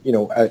playing. And,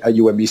 at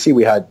UMBC,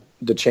 we had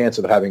the chance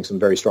of having some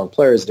very strong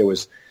players. There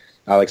was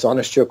Alex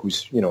Onischuk,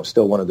 who's,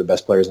 still one of the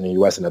best players in the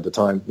U.S. and at the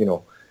time,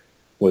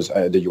 was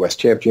the U.S.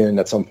 champion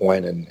at some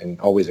point and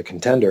always a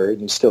contender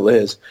and still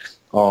is.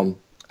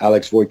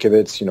 Alex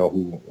Wojtkiewicz,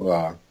 who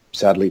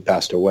sadly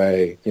passed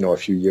away, a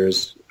few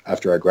years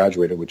after I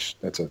graduated, which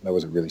that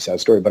was a really sad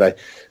story. But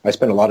I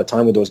spent a lot of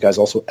time with those guys.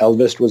 Also,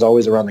 Elvis was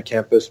always around the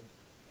campus.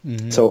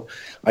 Mm-hmm. So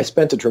I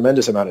spent a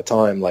tremendous amount of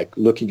time like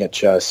looking at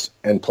chess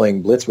and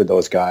playing blitz with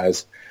those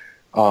guys,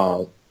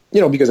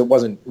 because it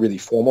wasn't really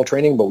formal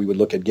training, but we would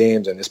look at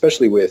games, and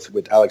especially with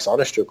Alex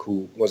Onischuk,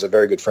 who was a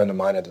very good friend of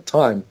mine at the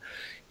time.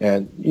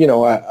 And,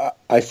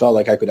 I felt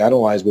like I could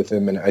analyze with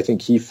him, and I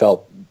think he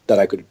felt that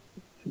I could,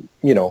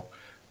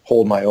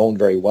 hold my own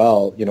very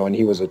well, and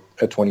he was a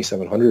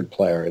 2700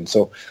 player. And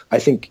so I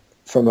think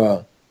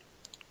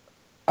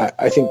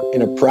I think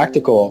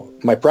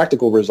my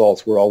practical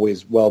results were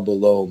always well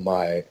below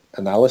my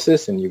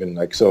analysis, and even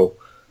like so,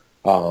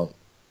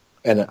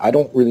 and I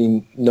don't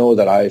really know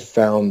that I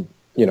found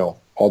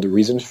all the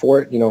reasons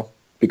for it,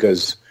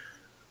 because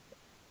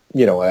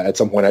at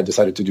some point I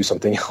decided to do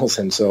something else,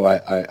 and so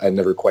I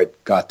never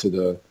quite got to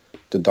the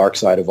dark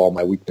side of all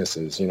my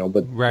weaknesses,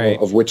 but right.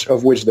 of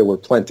which there were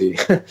plenty.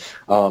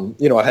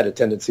 I had a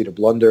tendency to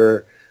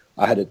blunder.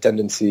 I had a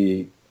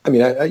tendency. I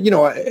mean,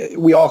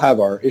 we all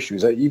have our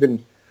issues. I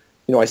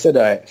said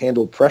that I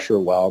handled pressure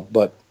well,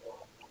 but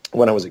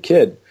when I was a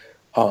kid,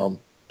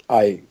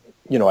 I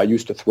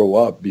used to throw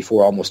up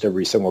before almost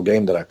every single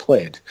game that I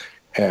played.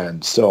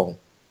 And so,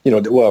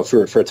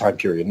 for a time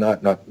period,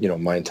 not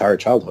my entire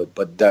childhood,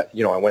 but that,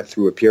 I went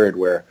through a period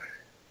where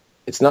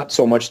it's not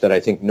so much that I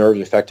think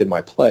nerves affected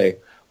my play,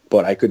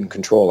 but I couldn't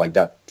control like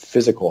that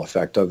physical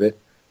effect of it,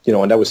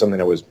 and that was something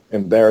that was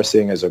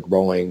embarrassing as a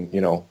growing,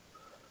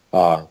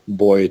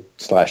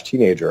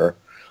 boy/teenager.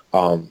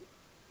 I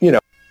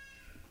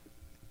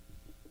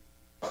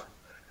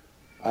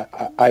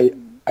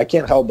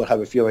can't help but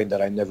have a feeling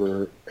that I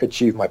never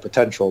achieved my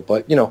potential,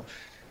 but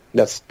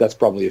that's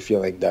probably a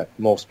feeling that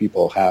most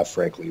people have,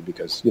 frankly,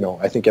 because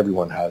I think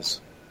everyone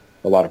has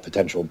a lot of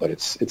potential, but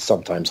it's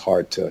sometimes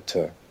hard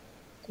to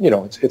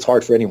it's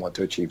hard for anyone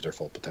to achieve their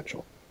full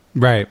potential.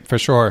 Right, for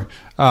sure.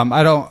 And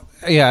I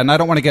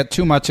don't want to get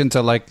too much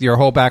into like your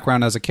whole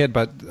background as a kid,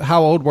 but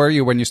how old were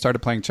you when you started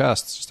playing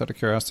chess? Just out of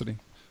curiosity.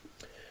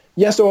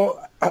 Yeah, so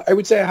I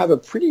would say I have a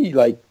pretty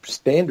like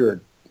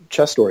standard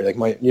chess story. Like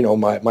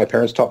my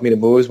parents taught me the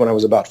moves when I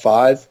was about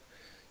 5.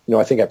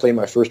 I think I played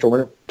my first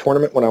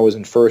tournament when I was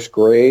in first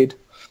grade.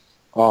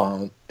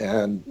 And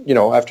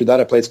after that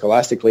I played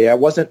scholastically. I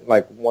wasn't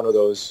like one of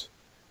those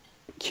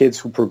kids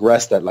who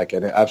progressed at like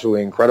an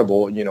absolutely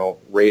incredible,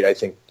 rate, I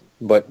think.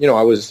 But,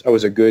 I was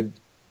a good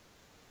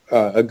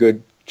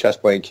chess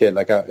playing kid.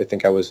 Like I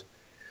think I was,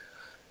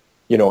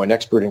 an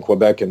expert in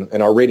Quebec,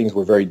 and our ratings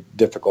were very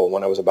difficult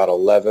when I was about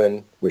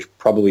 11, which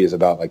probably is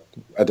about like,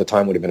 at the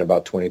time would have been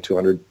about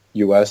 2,200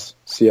 US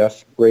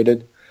CF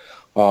rated.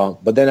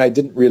 But then I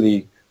didn't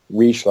really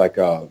reach like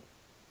like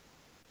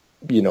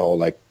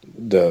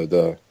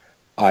the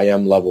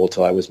IM level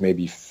till I was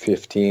maybe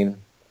 15.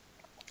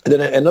 And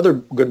then another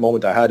good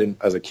moment I had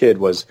as a kid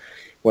was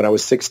when I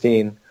was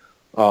 16,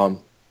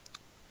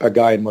 a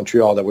guy in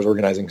Montreal that was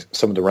organizing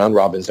some of the round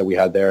robins that we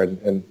had there.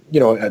 And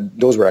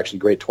those were actually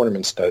great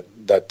tournaments that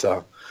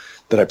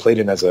I played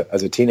in as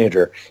a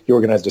teenager. He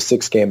organized a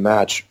 6-game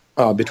match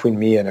between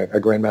me and a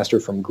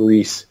grandmaster from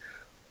Greece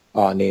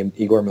named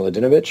Igor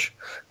Miladinovic.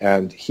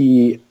 And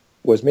he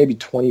was maybe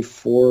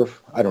 24,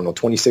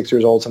 26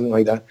 years old, something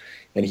like that.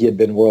 And he had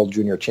been world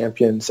junior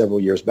champion several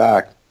years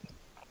back.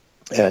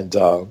 And,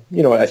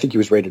 I think he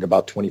was rated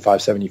about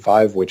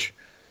 2575, which,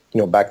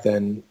 back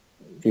then,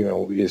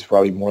 is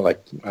probably more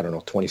like,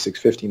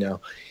 2650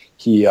 now.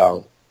 He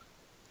was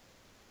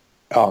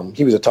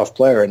a tough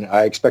player, and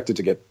I expected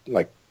to get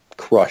like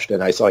crushed.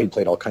 And I saw he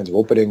played all kinds of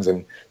openings,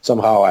 and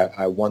somehow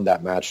I won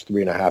that match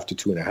 3.5 to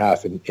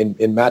 2.5. And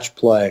in match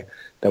play,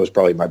 that was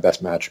probably my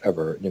best match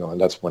ever,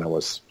 and that's when I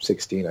was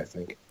 16, I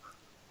think.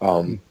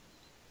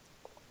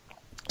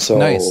 So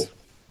nice.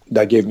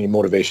 That gave me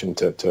motivation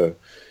to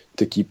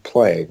keep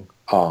playing.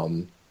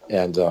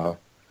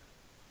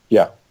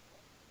 Yeah.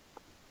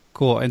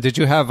 Cool. And did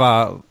you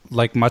have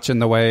like much in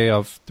the way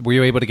of, were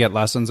you able to get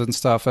lessons and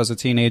stuff as a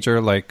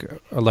teenager? Like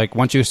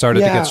once you started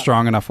to get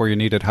strong enough where you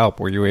needed help,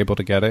 were you able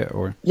to get it?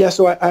 Or yeah,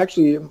 so I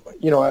actually,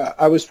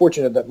 I was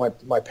fortunate that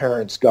my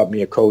parents got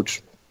me a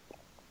coach.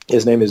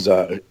 His name is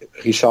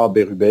Richard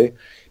Berube,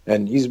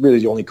 and he's really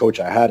the only coach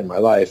I had in my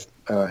life.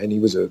 And he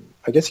was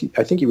I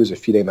think he was a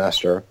FIDE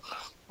master.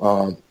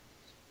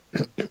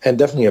 And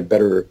definitely a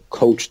better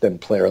coach than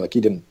player. Like, he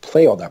didn't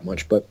play all that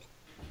much, but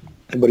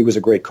he was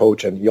a great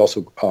coach. And he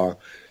also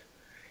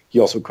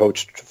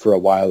coached for a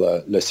while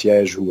Le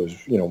Siège, who was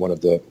one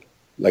of the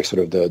like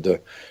sort of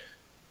the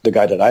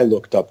guy that I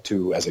looked up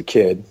to as a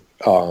kid.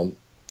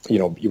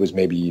 He was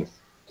maybe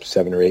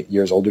 7 or 8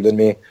 years older than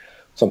me,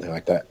 something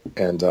like that,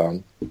 and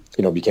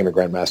became a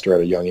grandmaster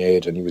at a young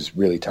age. And he was a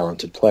really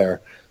talented player.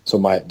 So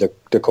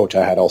the coach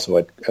I had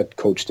also had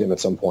coached him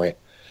at some point.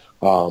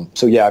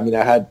 So yeah, I mean,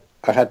 I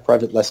had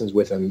private lessons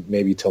with him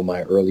maybe till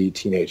my early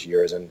teenage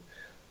years. And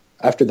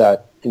after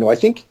that, I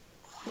think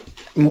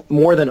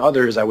more than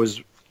others, I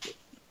was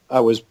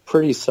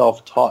pretty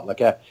self-taught.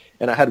 Like, I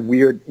had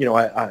weird,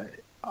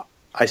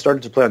 I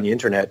started to play on the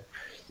internet,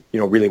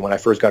 really when I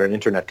first got an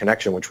internet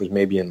connection, which was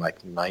maybe in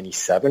like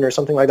 97 or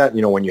something like that,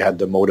 when you had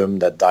the modem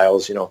that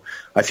dials,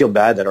 I feel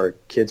bad that our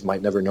kids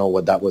might never know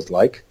what that was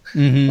like.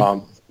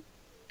 Mm-hmm.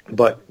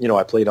 But,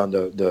 I played on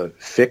the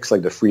Fix,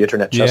 like the free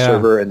internet chess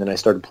server, and then I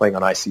started playing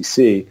on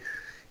ICC.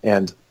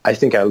 And I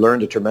think I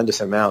learned a tremendous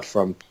amount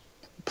from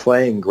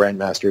playing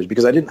Grandmasters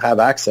because I didn't have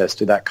access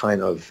to that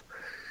kind of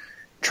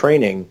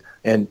training.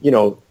 And,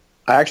 I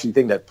actually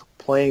think that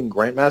playing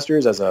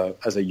Grandmasters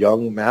as a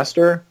young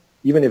master,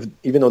 even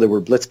though they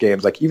were blitz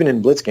games, like even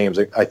in blitz games,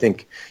 I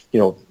think,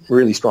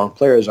 really strong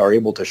players are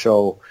able to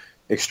show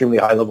extremely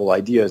high-level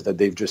ideas that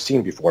they've just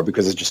seen before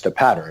because it's just a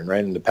pattern,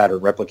 right? And the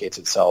pattern replicates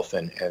itself.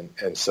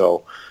 And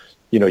so,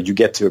 you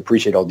get to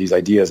appreciate all these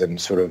ideas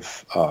and sort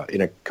of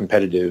in a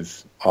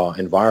competitive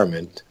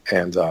environment.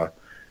 And,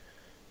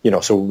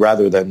 so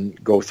rather than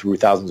go through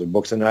thousands of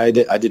books, and I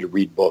did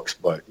read books,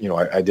 but,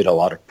 I did a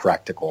lot of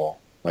practical,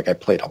 like I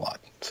played a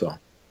lot. So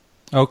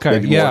okay,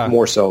 yeah.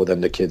 More so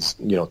than the kids,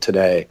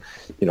 today,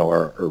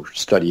 are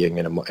studying,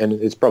 and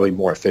it's probably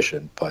more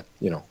efficient, but,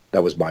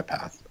 that was my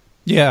path.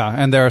 Yeah,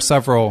 and there are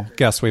several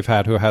guests we've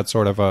had who had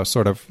sort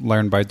of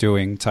learn by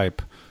doing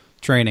type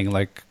training.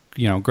 Like,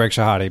 Greg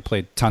Shahade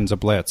played tons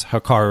of blitz,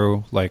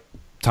 Hikaru like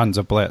tons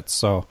of blitz.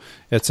 So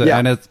it's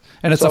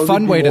a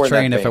fun way to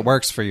train if it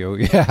works for you.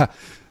 Yeah,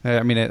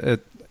 I mean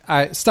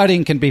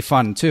studying can be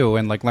fun too,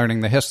 and like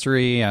learning the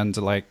history and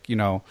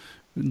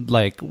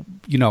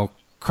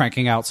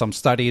cranking out some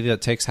study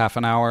that takes half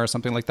an hour or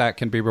something like that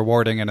can be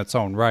rewarding in its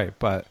own right.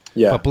 But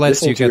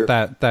blitz, you get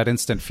that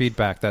instant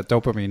feedback, that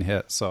dopamine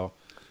hit. So.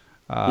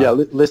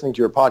 Listening to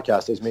your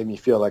podcast has made me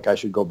feel like I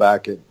should go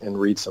back and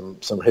read some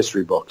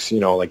history books.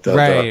 Like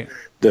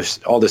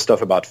all this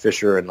stuff about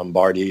Fischer and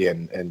Lombardi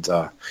and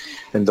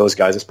those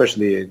guys,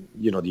 especially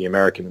the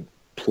American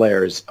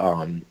players.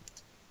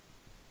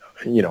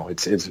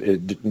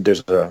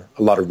 There's a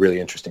lot of really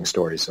interesting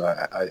stories. So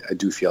I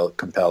do feel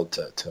compelled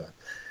to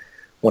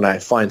when I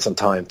find some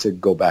time to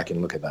go back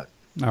and look at that.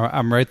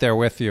 I'm right there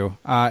with you.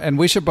 And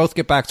we should both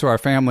get back to our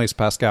families,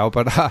 Pascal.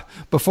 But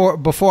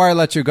before I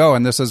let you go,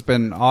 and this has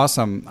been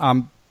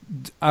awesome,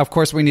 of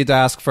course, we need to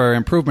ask for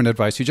improvement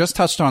advice. You just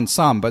touched on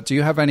some, but do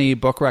you have any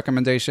book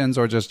recommendations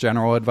or just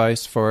general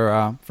advice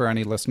for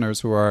any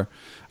listeners who are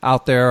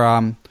out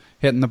there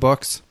hitting the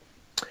books?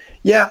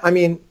 Yeah, I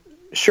mean,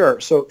 sure.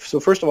 So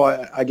first of all,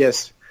 I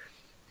guess,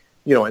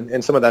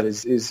 and some of that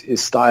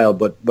is style,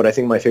 but I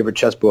think my favorite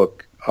chess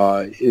book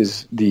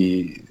is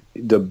the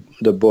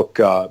book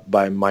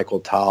by Michael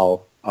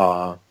Tal,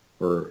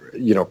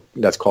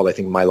 that's called, I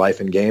think, My Life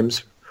in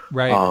Games.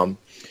 Right.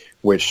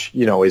 Which,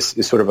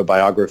 is sort of a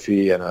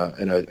biography and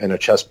a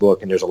chess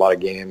book, and there's a lot of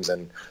games.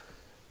 And,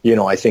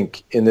 I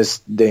think in this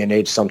day and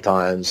age,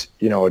 sometimes,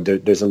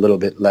 there's a little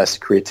bit less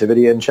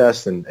creativity in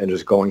chess, and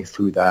just going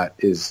through that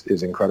is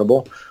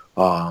incredible.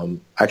 I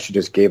actually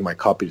just gave my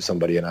copy to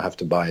somebody, and I have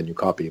to buy a new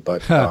copy.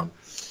 But so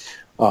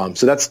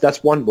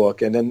that's one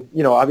book. And then,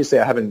 obviously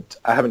I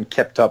haven't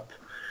kept up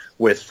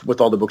with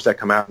all the books that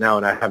come out now,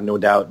 and I have no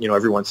doubt,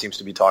 everyone seems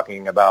to be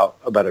talking about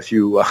a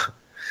few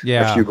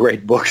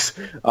great books.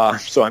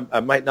 So I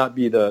might not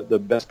be the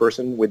best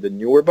person with the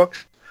newer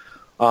books.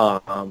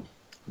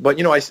 But,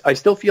 I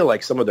still feel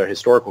like some of their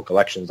historical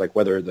collections, like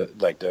whether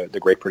the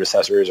great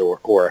predecessors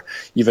or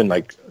even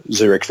like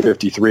Zurich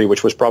 53,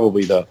 which was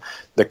probably the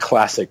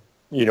classic,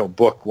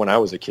 book when I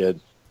was a kid.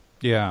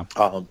 Yeah.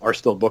 Are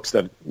still books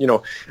that,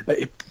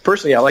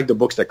 personally, I like the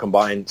books that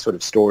combine sort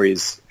of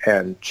stories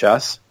and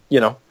chess,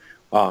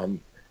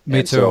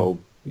 Me too. So,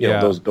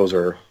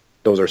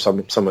 those are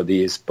some of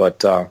these,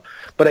 but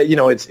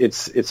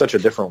it's such a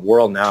different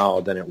world now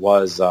than it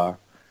was.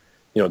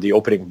 The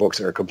opening books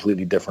are a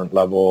completely different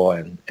level,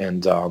 and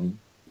there's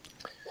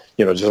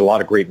a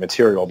lot of great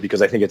material,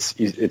 because I think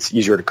it's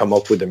easier to come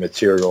up with the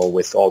material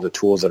with all the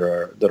tools that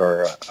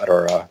are at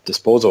our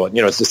disposal.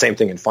 It's the same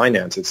thing in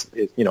finance. It's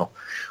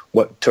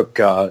what took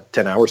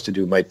 10 hours to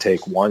do might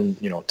take one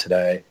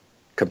today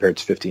compared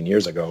to 15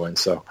 years ago, and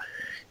so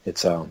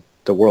it's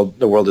the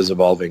world is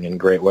evolving in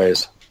great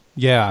ways.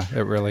 Yeah,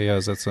 it really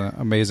is. It's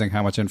amazing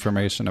how much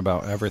information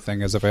about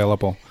everything is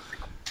available.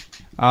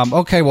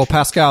 Okay, well,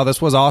 Pascal, this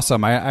was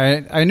awesome.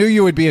 I knew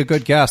you would be a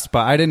good guest,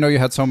 but I didn't know you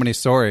had so many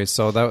stories.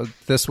 So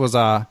this was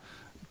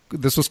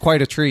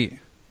quite a treat.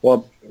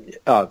 Well,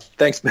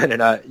 thanks, Ben.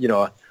 And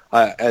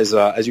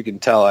as you can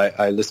tell,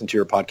 I listen to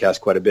your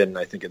podcast quite a bit, and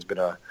I think it's been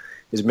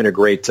a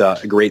great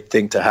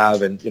thing to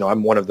have. And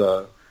I'm one of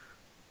those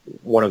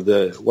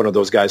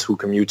guys who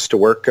commutes to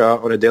work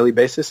on a daily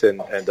basis,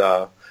 and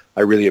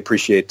I really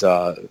appreciate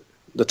the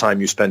time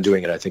you spend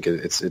doing it. I think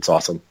it's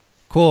awesome.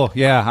 Cool.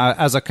 Yeah.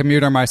 As a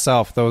commuter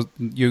myself,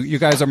 you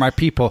guys are my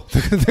people.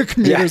 The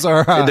commuters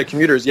are the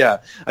commuters. Yeah.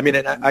 I mean,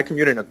 and I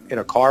commute in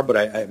a car, but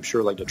I'm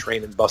sure like the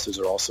train and buses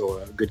are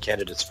also good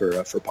candidates for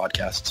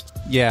podcasts.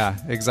 Yeah,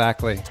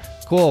 exactly.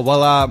 Cool.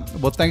 Well,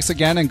 thanks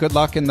again, and good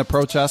luck in the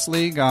Pro Chess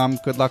League.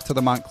 Good luck to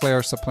the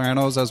Montclair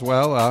Sopranos as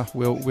well.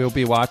 We'll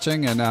be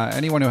watching, and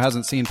anyone who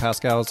hasn't seen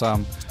Pascal's,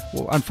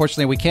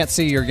 unfortunately, we can't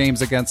see your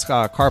games against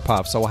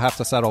Karpov, so we'll have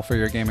to settle for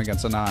your game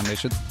against Anand.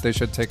 They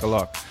should take a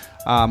look.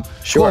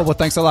 Sure. Cool. Well,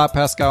 thanks a lot,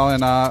 Pascal,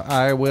 and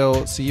I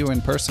will see you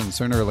in person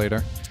sooner or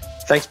later.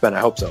 Thanks, Ben. I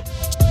hope so.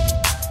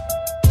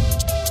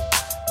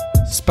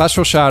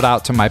 Special shout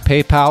out to my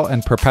PayPal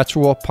and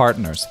Perpetual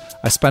partners.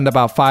 I spend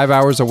about 5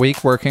 hours a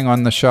week working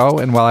on the show,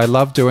 and while I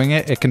love doing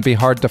it, it can be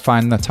hard to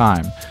find the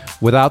time.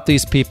 Without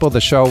these people, the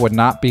show would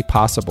not be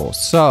possible.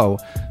 So,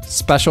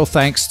 special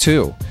thanks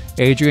to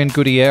Adrian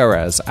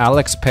Gutierrez,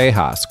 Alex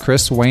Pejas,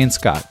 Chris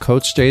Wainscott,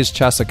 Coach Jay's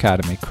Chess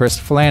Academy, Chris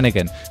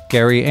Flanagan,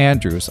 Gary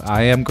Andrews,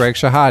 I am Greg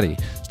Shahade,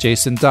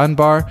 Jason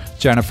Dunbar,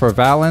 Jennifer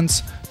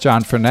Valens,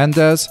 John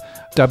Fernandez,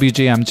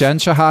 WGM Jen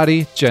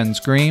Shahade, Jens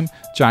Green,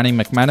 Johnny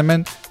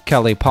McMenamin,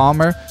 Kelly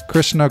Palmer,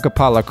 Krishna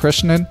Gopala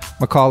Krishnan,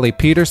 Macaulay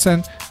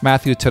Peterson,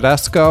 Matthew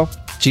Tedesco,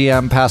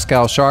 GM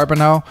Pascal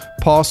Charbonneau,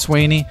 Paul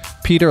Sweeney,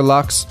 Peter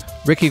Lux,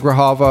 Ricky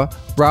Grijalva,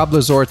 Rob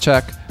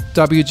Lazorchek,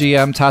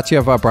 WGM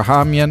Tatyeva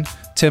Abrahamian,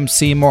 Tim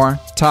Seymour,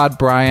 Todd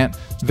Bryant,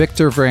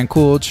 Victor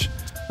Vrankulj,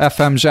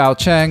 FM Zhao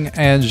Cheng,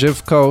 and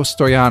Zhivko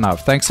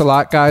Stoyanov. Thanks a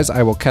lot, guys.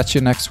 I will catch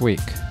you next week.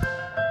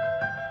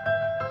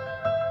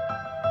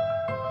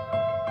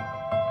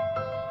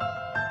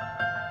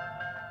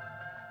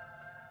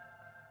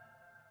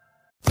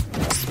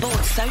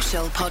 Sports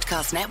Social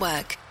Podcast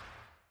Network.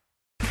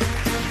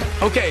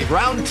 Okay,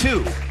 round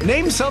two.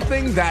 Name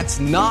something that's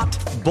not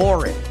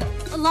boring.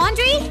 A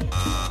laundry?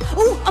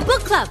 Ooh, a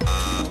book club.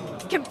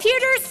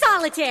 Computer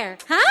solitaire,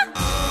 huh?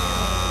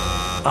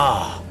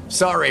 Ah,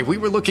 sorry, we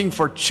were looking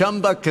for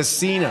Chumba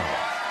Casino.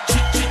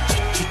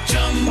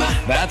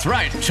 That's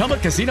right,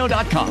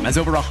 ChumbaCasino.com has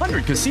over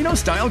 100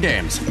 casino-style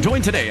games.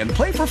 Join today and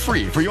play for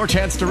free for your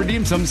chance to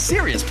redeem some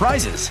serious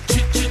prizes.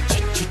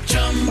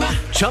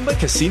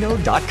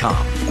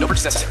 ChumbaCasino.com. No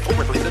purchase necessary. Void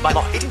where prohibited by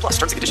law. 18+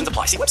 terms and conditions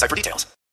apply. See website for details.